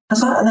 I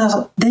was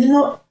like, they're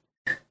not.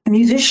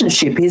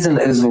 Musicianship isn't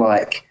as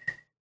like,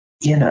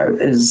 you know,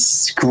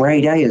 as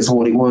grade A as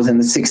what it was in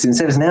the 60s and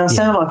 70s. Now I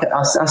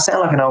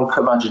sound like an old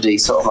curmudgeon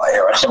sort of like,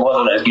 it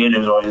wasn't as good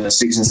as it was in the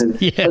 60s and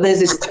 70s. Yeah. But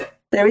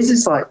there is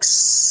this like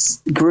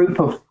group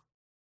of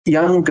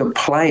younger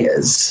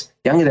players,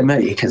 younger than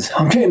me because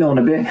I'm getting on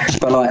a bit,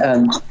 but like,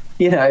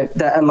 you know,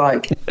 that are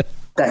like,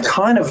 that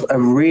kind of are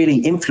really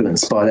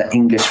influenced by that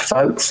English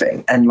folk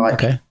thing and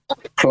like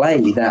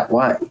play that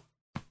way.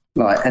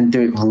 Like, and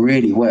do it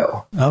really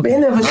well. Okay.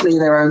 And obviously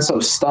their own sort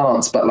of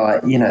stance, but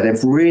like, you know,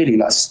 they've really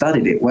like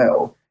studied it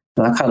well.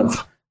 And I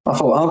thought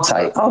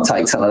I'll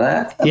take some of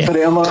that and put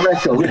it on my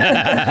record.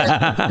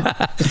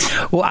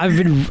 Well,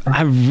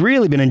 I've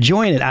really been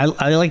enjoying it. I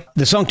like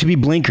the song "To Be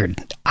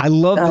Blinkered." I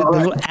love the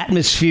little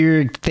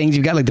atmospheric things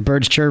you've got, like the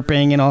birds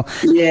chirping and all.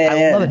 Yeah,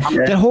 I love it.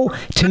 Yeah. That whole,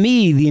 to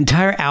me, the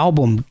entire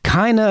album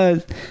kind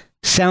of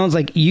sounds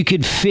like you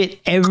could fit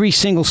every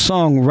single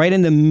song right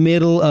in the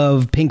middle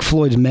of Pink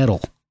Floyd's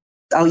Metal.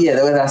 Oh yeah, I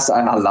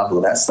love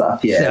all that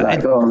stuff. Yeah, so,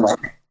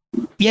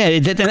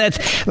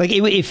 that's like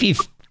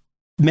if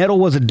Metal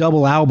was a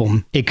double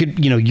album, it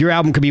could, you know, your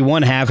album could be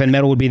one half and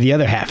Metal would be the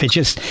other half.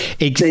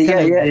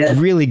 It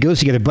really goes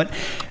together. But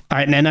all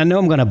right, and I know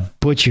I'm going to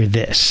butcher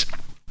this.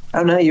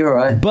 Oh no, you're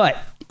all right. But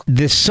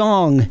the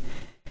song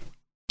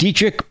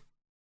Dietrich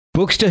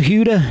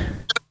Buxtehude.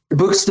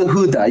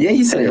 Buxtehude, yeah,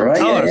 you said it right.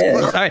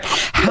 All right.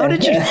 How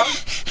did you?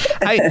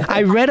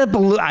 I read up a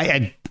little.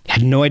 I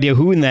had no idea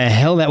who in the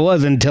hell that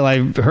was until I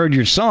heard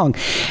your song.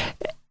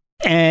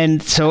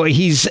 And so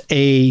he's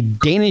a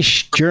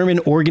Danish-German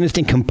organist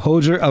and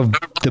composer of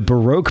the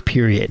Baroque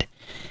period.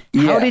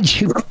 Yeah. How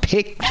did you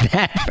pick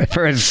that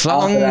for a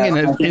song and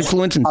an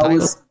influence and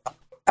title?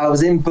 I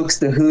was in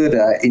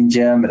Buxtehude in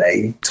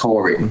Germany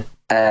touring,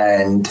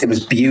 and it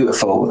was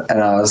beautiful.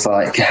 And I was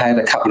like, had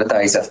a couple of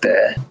days up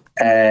there.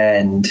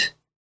 And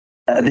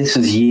this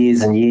was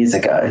years and years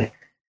ago.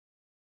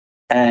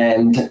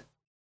 And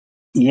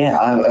yeah,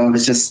 I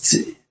was just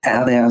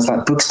out there. I was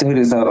like, Buxtehude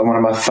is like one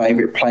of my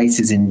favorite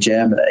places in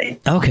Germany.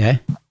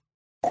 Okay.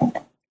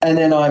 And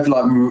then I've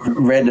like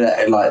read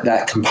like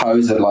that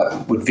composer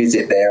like would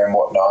visit there and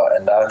whatnot,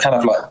 and I kind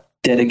of like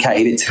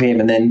dedicated it to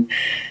him, and then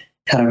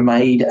kind of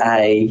made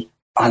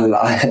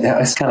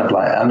it's kind of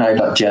like, I know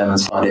like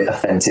Germans find it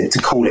offensive to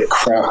call it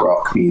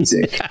krautrock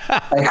music.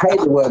 I hate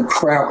the word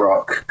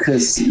krautrock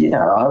because, you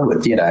know, I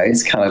would, you know,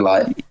 it's kind of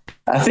like,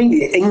 I think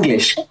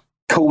English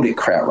called it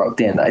krautrock,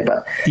 didn't they?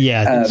 But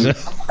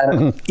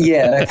and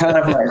I kind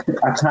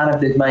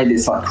of made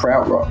this like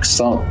krautrock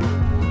song.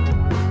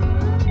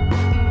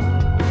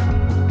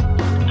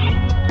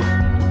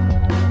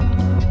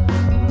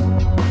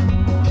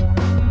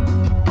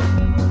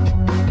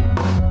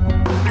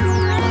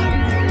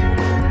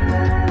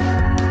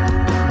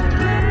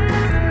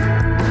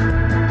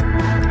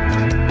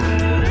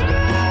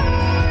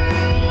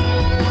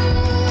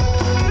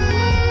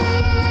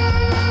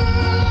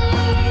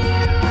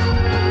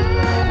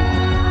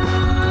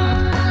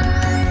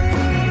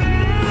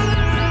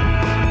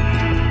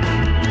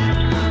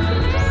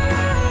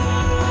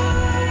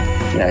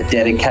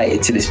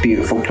 Dedicated to this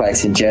beautiful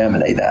place in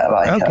Germany that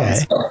I like,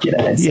 stuff, you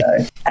know. So,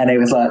 and it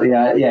was like the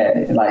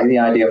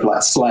idea of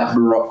like slight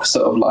Baroque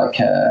sort of like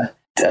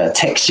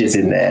textures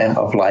in there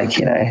of like,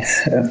 you know,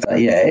 but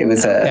yeah, it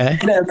was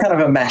you know, kind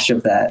of a mash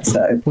of that.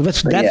 So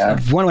that's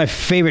one of my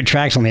favorite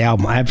tracks on the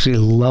album. I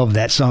absolutely love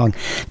that song.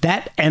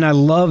 That, and I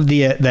love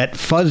the that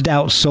fuzzed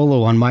out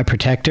solo on My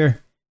Protector.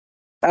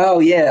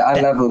 Oh yeah, I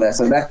love all that.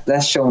 So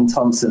that's Sean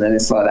Thompson, and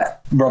it's like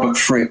that Robert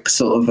Fripp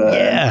sort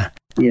of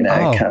you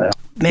know, kind of.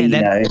 Man,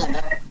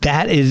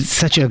 that is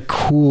such a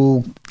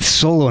cool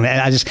solo,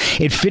 and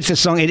it fits the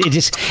song. It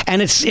just,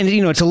 and it's, and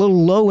you know, it's a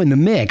little low in the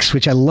mix,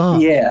 which I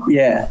love. Yeah.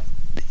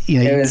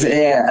 You know,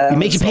 it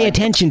makes you pay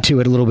attention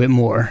to it a little bit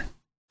more.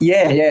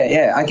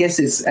 Yeah. I guess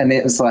it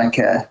was like,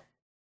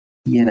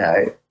 you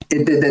know,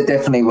 it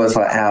definitely was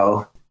like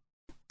our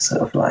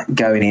sort of like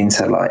going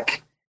into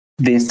like,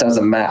 this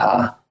doesn't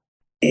matter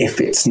if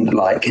it's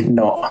like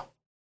not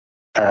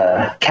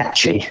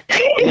catchy.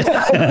 It's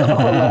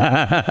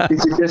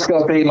just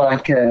got to be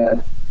like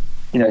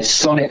you know,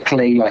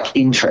 sonically like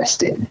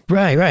interesting,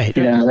 right,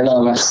 you know,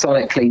 like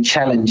sonically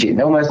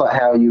challenging, almost like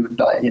how you would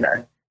like, you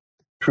know,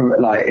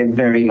 like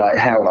very like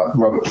how like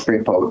Robert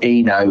Fripp or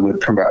Eno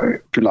would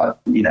promote, like,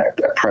 you know,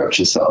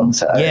 approach a song.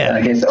 So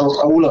I guess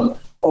all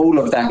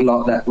of that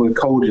lot that were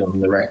called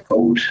on the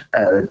record,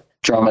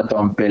 drummer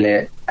Don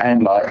Billett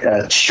and like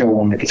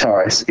Sean the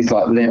guitarist, is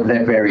like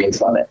they're very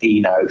into like the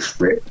Eno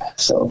Fripp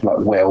sort of like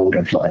world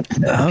of like,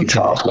 you know,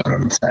 guitar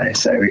playing.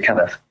 So we kind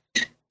of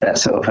that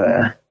sort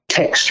of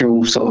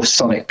textural sort of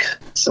sonic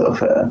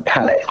sort of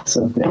palette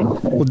sort of thing.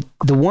 Well,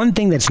 the one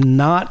thing that's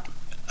not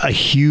a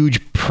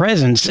huge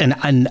presence, and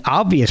an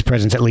obvious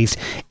presence at least,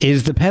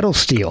 is the pedal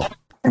steel.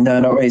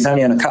 No, not really. It's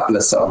only on a couple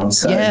of songs.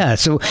 So. Yeah,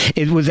 so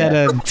was that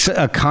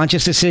a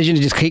conscious decision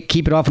to just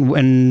keep it off,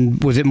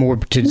 and was it more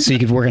so you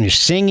could work on your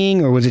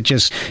singing, or was it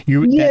just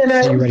you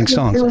writing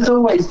songs? It was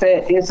always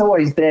there. It's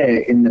always there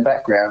in the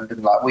background,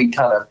 and like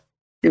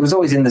it was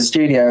always in the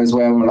studio as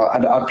well. And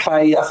like I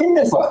play, I think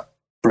there's like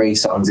 3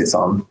 songs it's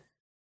on,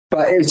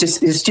 but it's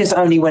just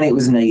only when it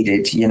was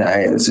needed. You know,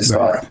 it was just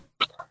right. Like,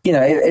 you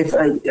know,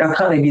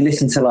 if you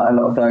listen to like a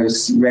lot of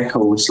those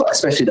records, like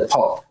especially the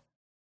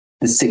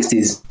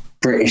 60s.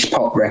 British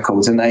pop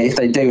records, and if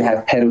they do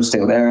have pedal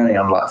steel, they're only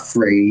on like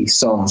 3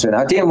 songs. And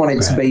I didn't want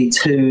it to be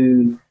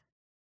too.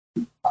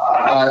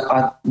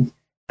 I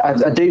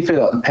do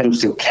feel like the pedal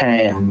steel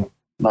can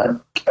like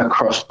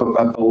across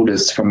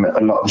borders from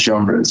a lot of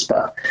genres,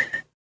 but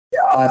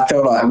I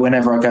feel like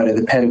whenever I go to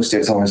the pedal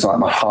steel, it's almost like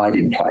my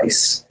hiding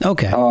place.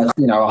 Okay.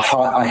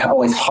 I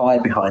always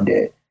hide behind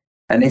it,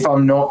 and if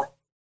I'm not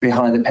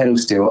behind the pedal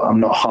steel, I'm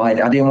not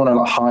hiding. I didn't want to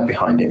like hide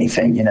behind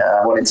anything. You know,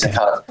 I wanted to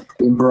kind of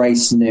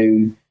embrace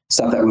new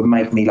stuff that would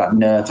make me like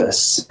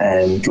nervous,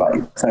 and like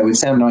so it would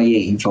sound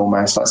naive,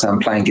 almost like I'm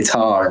playing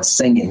guitar and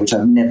singing, which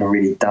I've never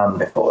really done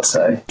before.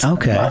 So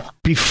okay,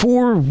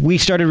 before we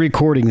started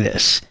recording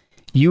this,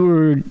 you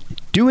were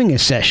doing a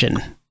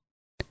session.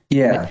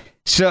 Yeah.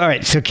 So all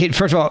right. So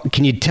first of all,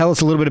 can you tell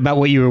us a little bit about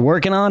what you were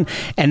working on,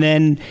 and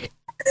then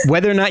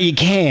whether or not you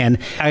can,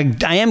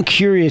 I am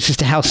curious as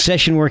to how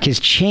session work has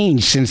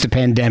changed since the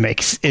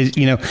pandemic.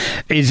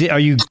 Are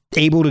you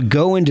able to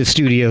go into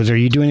studios? Are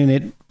you doing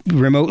it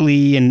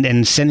remotely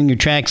and sending your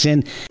tracks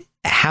in?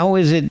 How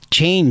has it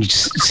changed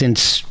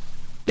since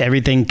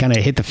everything kind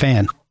of hit the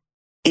fan?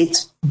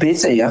 It's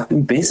busy. I've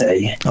been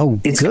busy. Oh,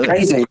 it's good.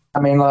 Crazy.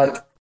 I mean, like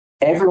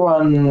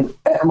everyone,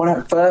 when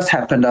it first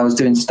happened, I was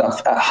doing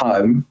stuff at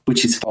home,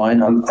 which is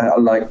fine. I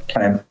like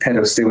playing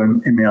pedal steel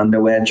in my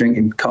underwear,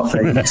 drinking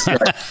coffee.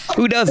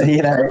 Who doesn't?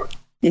 You know,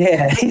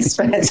 yeah, it's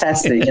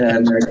fantastic. You know,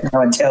 no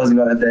one tells me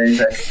what to do.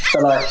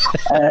 But like,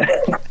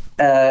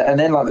 and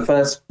then like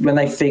when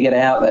they figured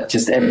out that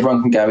just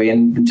everyone can go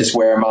in and just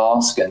wear a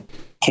mask and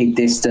keep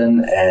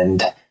distant,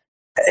 and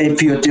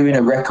if you're doing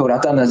a record,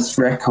 I've done this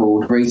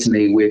record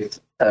recently with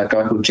a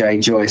guy called Jay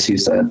Joyce,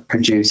 who's a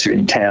producer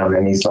in town,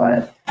 and he's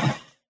with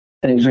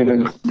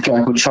a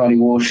guy called Charlie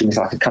Walsh, and he's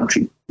like a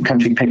country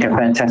picker,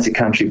 fantastic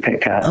country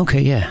picker.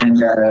 Okay, yeah. And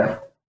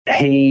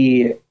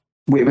it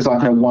was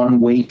like a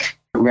 1-week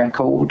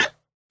record.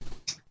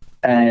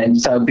 And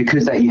so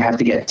because that, you have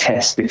to get a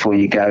test before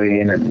you go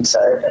in, and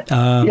so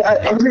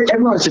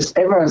everyone's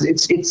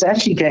it's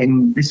actually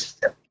getting this.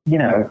 You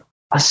know,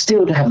 I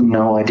still have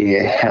no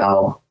idea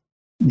how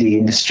the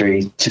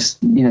industry, just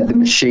the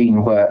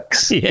machine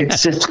works. Yeah.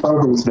 It's just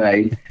boggles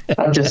me.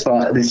 I'm just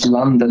like this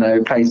Londoner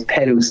who plays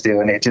pedal steel,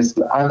 and it just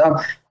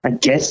I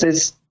guess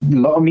there's a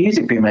lot of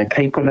music being made.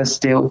 People are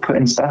still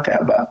putting stuff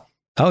out, but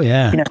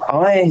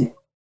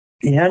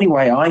the only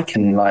way I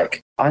can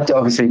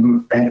obviously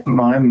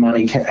my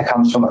money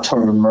comes from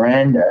touring with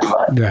Miranda,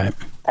 right,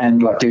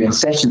 and like doing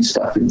session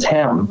stuff in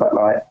town. But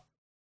like,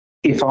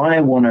 if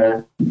I want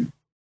to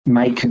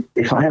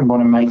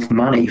make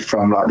money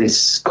from like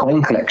this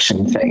coin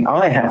collection thing,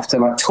 I have to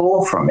like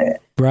tour from it.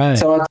 Right.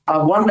 So I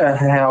wonder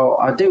how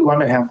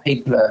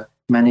people are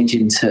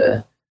managing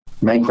to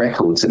make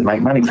records and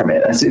make money from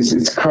it.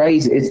 It's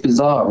crazy. It's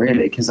bizarre,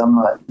 really, because I'm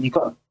like,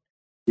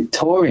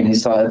 touring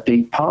is like a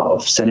big part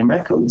of selling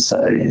records.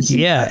 So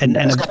and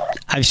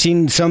I've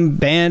seen some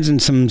bands and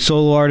some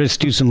solo artists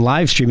do some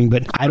live streaming,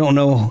 but I don't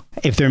know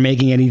if they're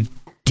making any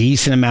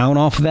decent amount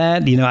off of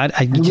that.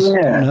 I just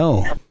don't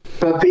know.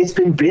 But it's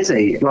been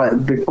busy.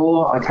 Like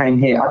before I came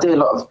here, I do a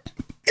lot of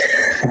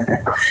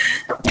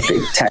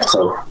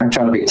tactful. I'm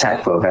trying to be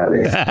tactful about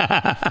this.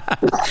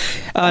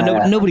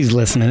 Nobody's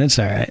listening. It's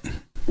all right.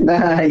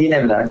 Nah, you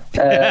never know.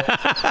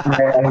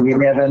 You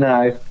never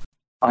know.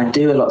 I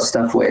do a lot of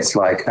stuff where it's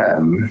like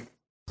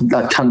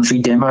country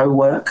demo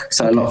work.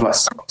 So a lot of like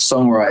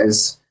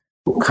songwriters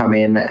will come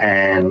in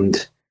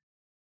and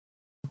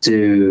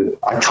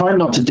I try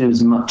not to do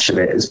as much of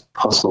it as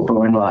possible, but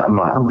when I'm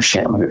like, oh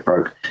shit, I'm a bit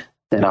broke,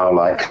 then I'll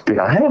like be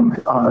like, hey,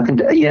 I can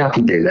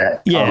do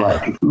that.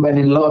 Yeah. But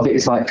a lot of it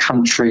is like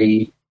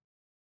country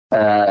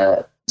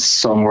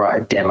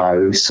songwriter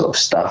demo sort of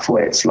stuff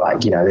where it's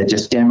like, they're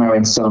just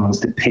demoing songs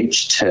to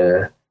pitch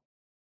to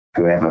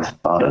whoever,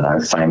 I don't know,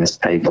 famous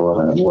people.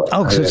 I don't know what.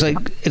 Oh, so it's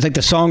like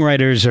the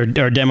songwriters are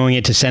demoing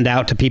it to send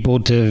out to people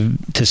to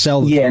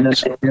sell. Yeah, and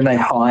then they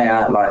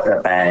hire like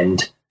a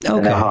band. Okay.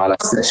 And they hire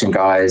like session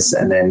guys,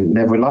 and then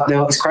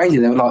it's crazy.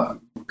 They were like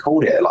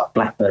called it like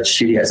Blackbird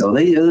Studios, all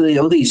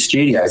these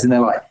studios, and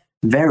they're like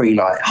very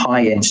like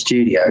high end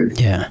studio,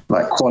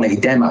 like quality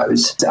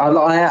demos.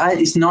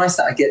 It's nice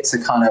that I get to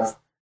kind of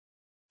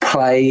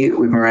play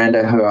with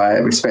Miranda, who I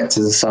respect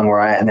as a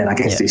songwriter, and then I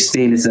get to do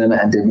Steelism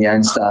and do my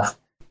own stuff.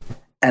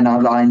 And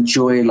I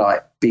enjoy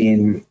like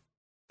being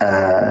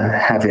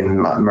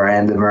having like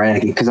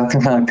Miranda because I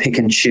can kind of pick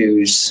and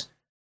choose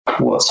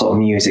what sort of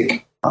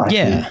music I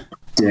can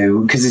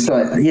do, because it's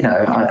like,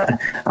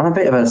 I'm a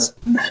bit of a,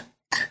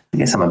 I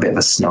guess I'm a bit of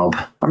a snob.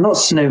 I'm not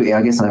snooty.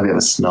 I guess I'm a bit of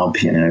a snob,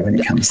 when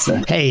it comes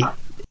to. Hey,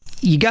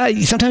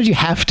 sometimes you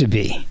have to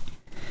be.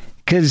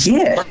 Cause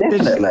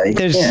definitely.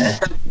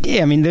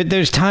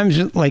 There's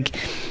times like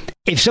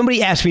if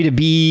somebody asked me to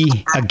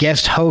be a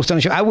guest host on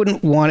a show, I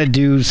wouldn't want to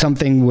do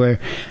something where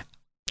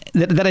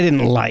that I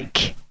didn't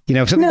like.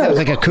 Something that was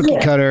like a cookie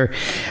cutter.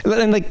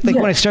 And like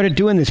when I started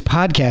doing this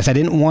podcast, I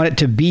didn't want it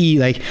to be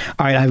like,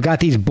 all right, I've got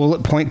these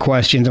bullet point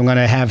questions. I'm going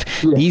to have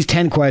these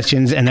 10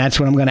 questions, and that's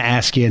what I'm going to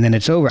ask you, and then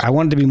it's over. I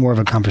wanted to be more of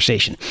a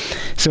conversation.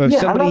 So if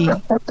somebody, I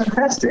love that. That's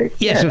fantastic.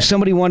 So if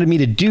somebody wanted me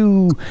to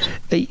do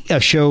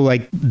a show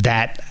like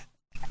that,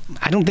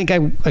 I don't think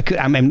I could.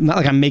 I'm not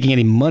like I'm making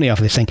any money off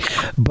of this thing,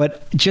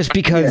 but just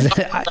because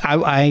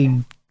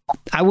I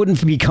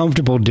wouldn't be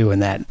comfortable doing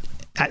that.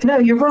 No,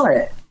 you're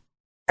right.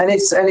 And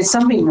it's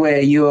something where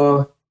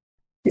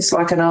it's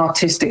like an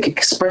artistic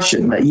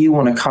expression that you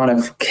want to kind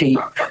of keep,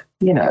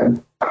 your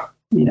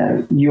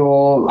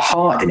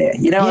heart in it.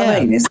 You know what I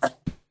mean? It's,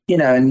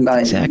 and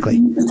like, exactly.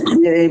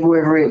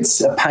 Whether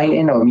it's a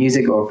painting or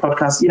music or a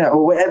podcast,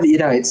 or whatever,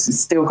 it's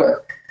still got,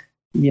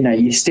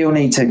 you still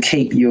need to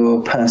keep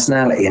your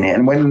personality in it.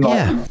 And when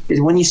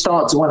when you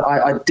start to,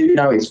 I do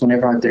notice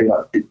whenever I do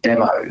like the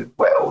demo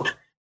world,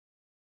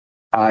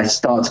 I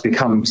start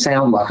to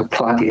sound like a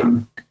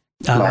plug-in.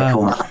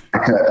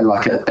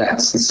 Like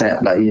that's the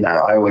set. Like,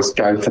 I always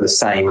go for the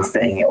same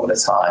thing all the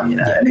time.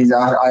 And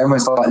I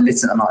almost like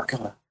listen. I'm like,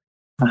 God,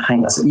 I hate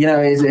myself.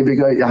 I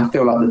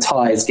feel like the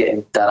tie is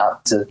getting done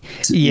up to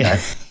the sea.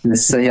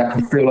 I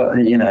can feel like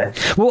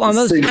Well, on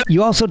those,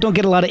 you also don't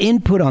get a lot of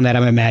input on that.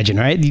 I imagine,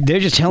 right? They're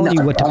just telling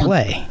you what to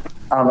play.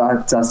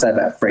 I say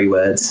about 3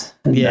 words.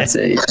 And that's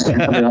it.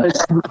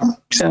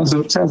 Sounds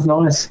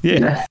nice.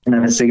 Yeah. And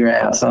have a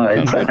cigarette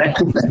outside.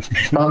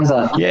 Thumbs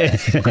up. Yeah.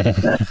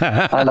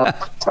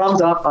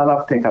 Thumbs up. I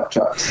love pickup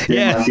trucks.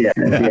 Yeah.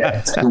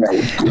 It's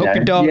great. Hope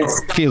your dog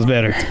feels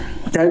better.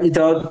 Don't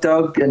your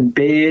dog and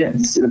beer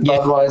and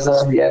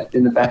Budweiser.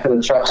 In the back of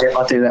the truck. Yeah,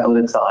 I do that all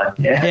the time.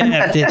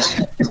 Yeah.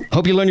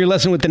 Hope you learn your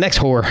lesson with the next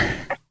whore.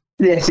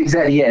 Yes,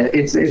 exactly. Yeah,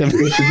 it's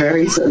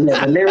very.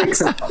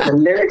 The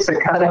lyrics are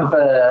kind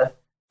of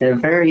they're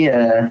very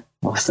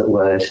what's the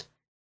word?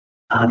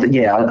 I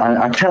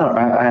have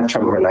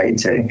trouble relating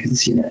to it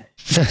because and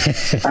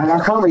I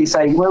can't really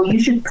say. Well, you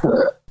should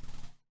put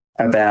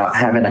about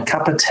having a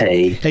cup of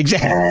tea,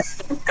 and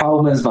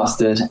Coleman's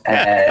mustard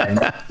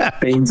and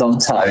beans on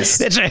toast.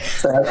 That's right.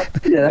 So,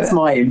 that's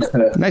my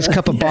input. Nice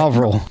cup of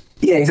Bovril.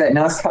 Yeah, exactly.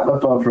 Nice cup of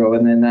Bovril,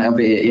 and then that'll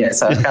be it. Yeah,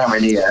 so I can't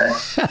really.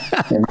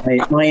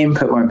 My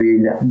input won't be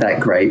that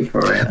great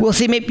for it. Well,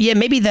 see,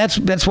 maybe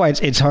that's why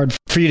it's hard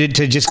for you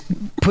to just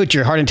put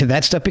your heart into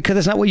that stuff, because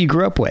it's not what you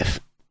grew up with.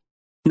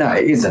 No,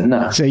 it isn't.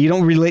 No. So you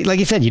don't relate, like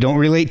you said, you don't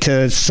relate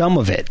to some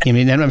of it. I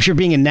mean, and I'm sure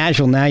being in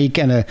Nashville now, you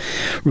kind of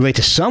relate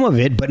to some of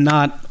it, but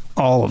not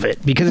all of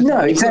it, because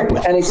exactly.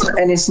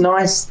 And it's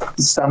nice.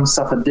 Some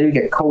stuff I do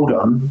get called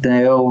on,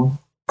 they'll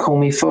call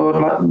me for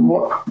like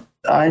what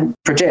I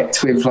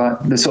project with like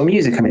the sort of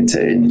music I'm into,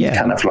 and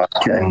kind of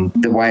like and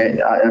the way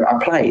I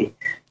play,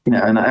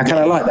 and I kind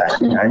of like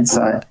that,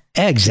 So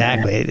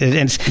exactly,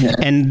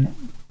 and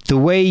the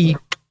way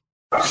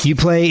you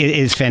play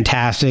is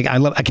fantastic.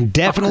 I can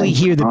definitely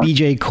hear the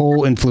BJ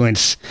Cole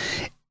influence.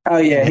 Oh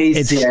yeah, he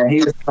was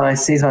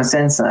nice. He's my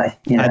sensei.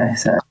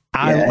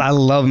 I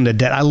love him to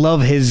death. I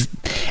love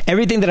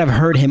everything that I've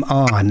heard him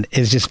on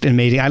is just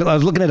amazing. I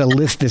was looking at a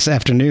list this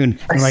afternoon.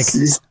 I'm like,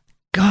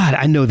 God,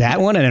 I know that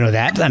one. I know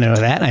that. I know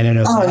that. I know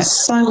that. Oh, it's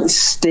so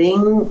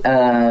Sting,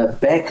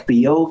 Beck,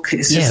 Bjork.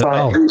 It's just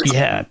like,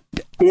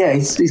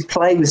 he's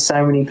played with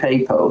so many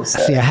people. So.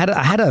 See, I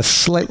had a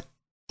slight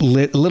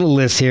little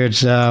list here.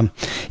 It's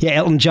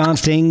Elton John,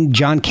 Sting,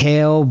 John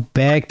Cale,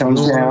 Beck,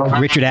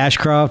 Richard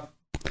Ashcroft.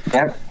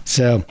 Yep.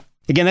 So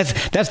again,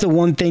 that's the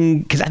one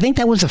thing, because I think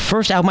that was the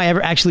first album I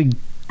ever actually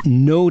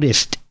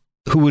noticed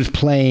who was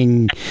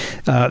playing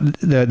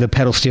the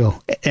pedal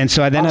steel, and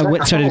so then I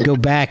started to go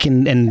back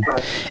and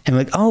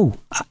like, oh,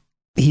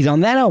 he's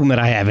on that album that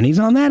I have, and he's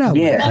on that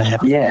album.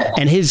 Yeah.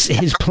 And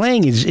his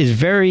playing is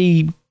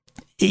very,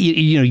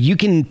 you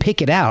can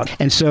pick it out,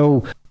 and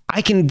so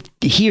I can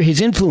hear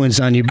his influence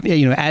on you.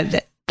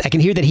 I can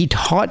hear that he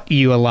taught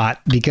you a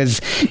lot, because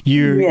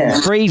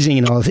your phrasing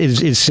and all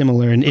is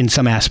similar in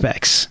some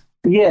aspects.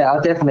 Yeah, I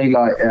definitely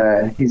like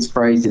his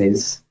phrasing.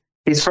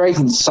 His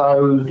phrasing's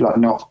so like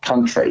not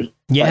country.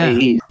 Yeah,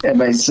 it's like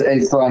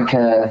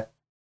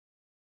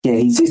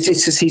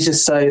he's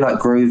just so like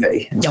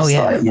groovy. And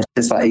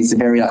just like he's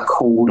very like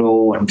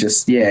chordal and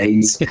just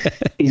he's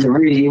a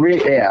really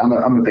I'm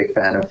a big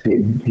fan of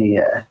him.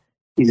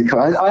 He's a cool.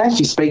 I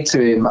actually spoke to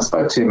him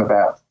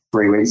about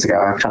 3 weeks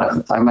ago.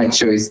 I make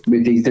sure he's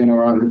doing all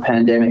right with the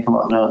pandemic and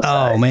whatnot.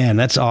 Oh man,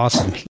 that's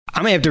awesome.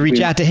 I may have to reach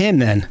out to him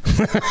then.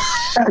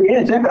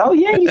 Definitely. Oh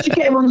yeah, you should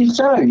get him on your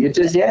show. You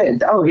just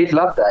Oh, he'd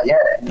love that. Yeah.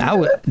 I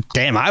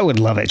would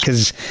love it,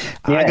 because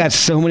I got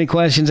so many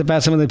questions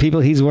about some of the people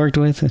he's worked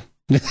with.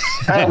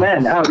 Oh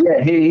man,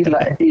 he'd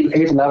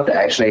love it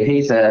actually.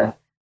 He's a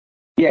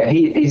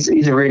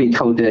really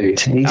cool dude.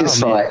 He's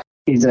just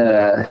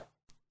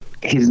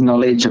his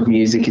knowledge of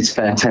music is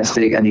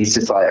fantastic, and he's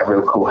just like a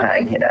real cool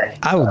hang, you know.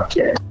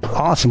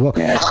 Awesome. Well,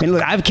 and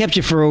look, I've kept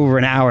you for over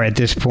an hour at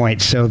this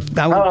point, so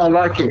I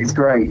like it. It's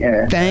great.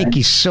 Yeah. Thank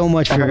you so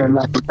much for having a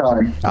lucky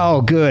time.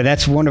 Oh, good.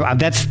 That's wonderful.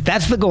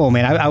 That's the goal,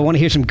 man. I want to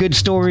hear some good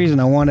stories,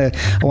 and I want to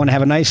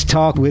have a nice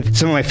talk with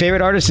some of my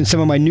favorite artists and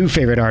some of my new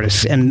favorite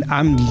artists, and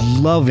I'm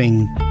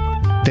loving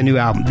the new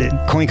album. The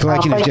Coin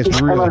Collection is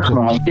just really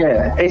cool.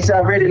 Yeah, I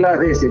really like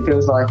this. It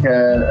feels like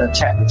a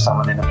chat with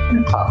someone in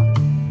a pub.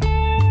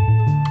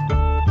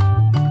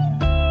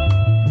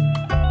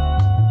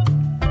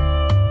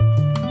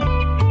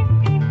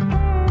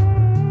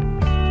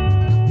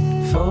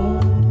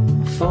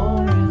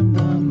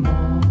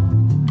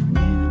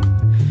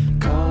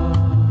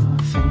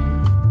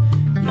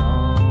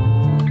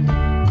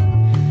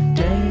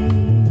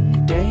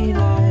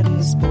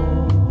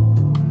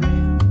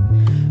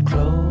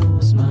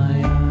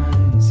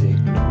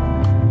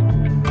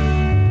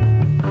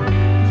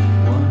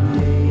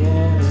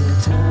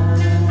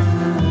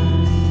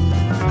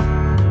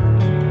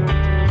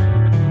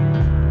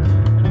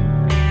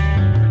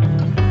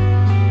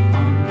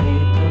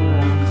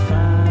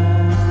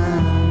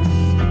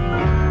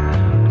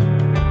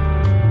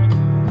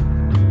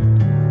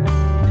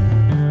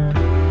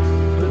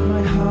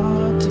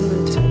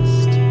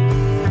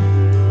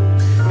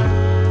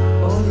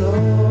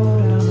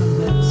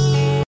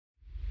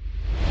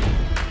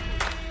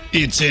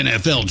 It's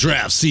NFL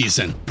draft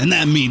season, and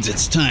that means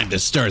it's time to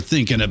start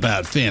thinking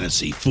about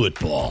fantasy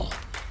football.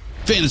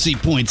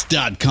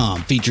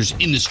 FantasyPoints.com features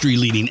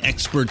industry-leading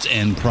experts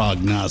and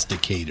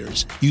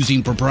prognosticators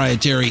using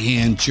proprietary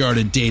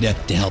hand-charted data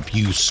to help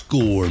you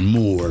score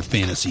more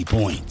fantasy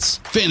points.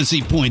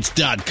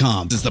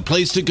 FantasyPoints.com is the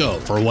place to go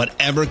for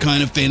whatever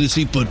kind of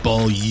fantasy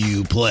football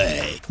you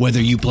play. Whether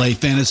you play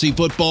fantasy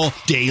football,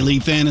 daily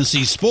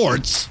fantasy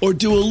sports, or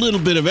do a little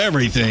bit of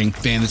everything,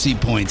 Fantasy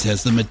Points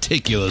has the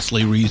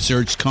meticulously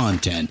researched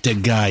content to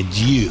guide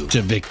you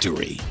to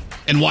victory.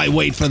 And why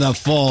wait for the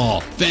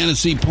fall?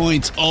 Fantasy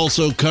Points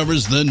also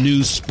covers the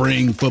new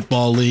spring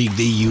football league,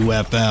 the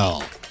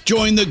UFL.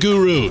 Join the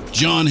guru,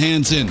 John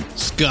Hansen,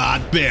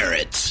 Scott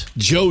Barrett,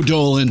 Joe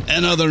Dolan,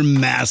 and other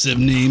massive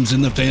names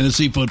in the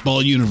fantasy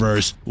football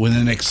universe with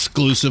an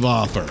exclusive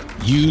offer.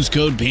 Use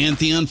code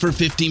Pantheon for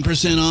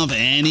 15% off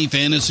any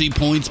Fantasy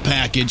Points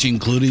package,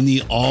 including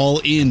the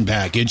all-in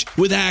package,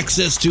 with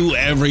access to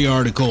every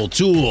article,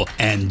 tool,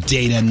 and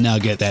data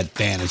nugget that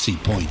Fantasy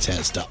Points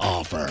has to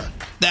offer.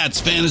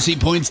 That's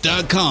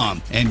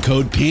FantasyPoints.com and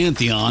code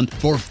Pantheon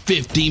for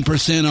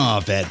 15%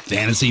 off at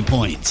Fantasy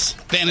Points.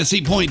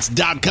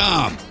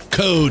 FantasyPoints.com,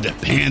 code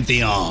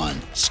Pantheon.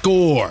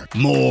 Score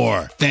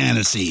more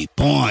fantasy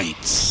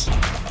points.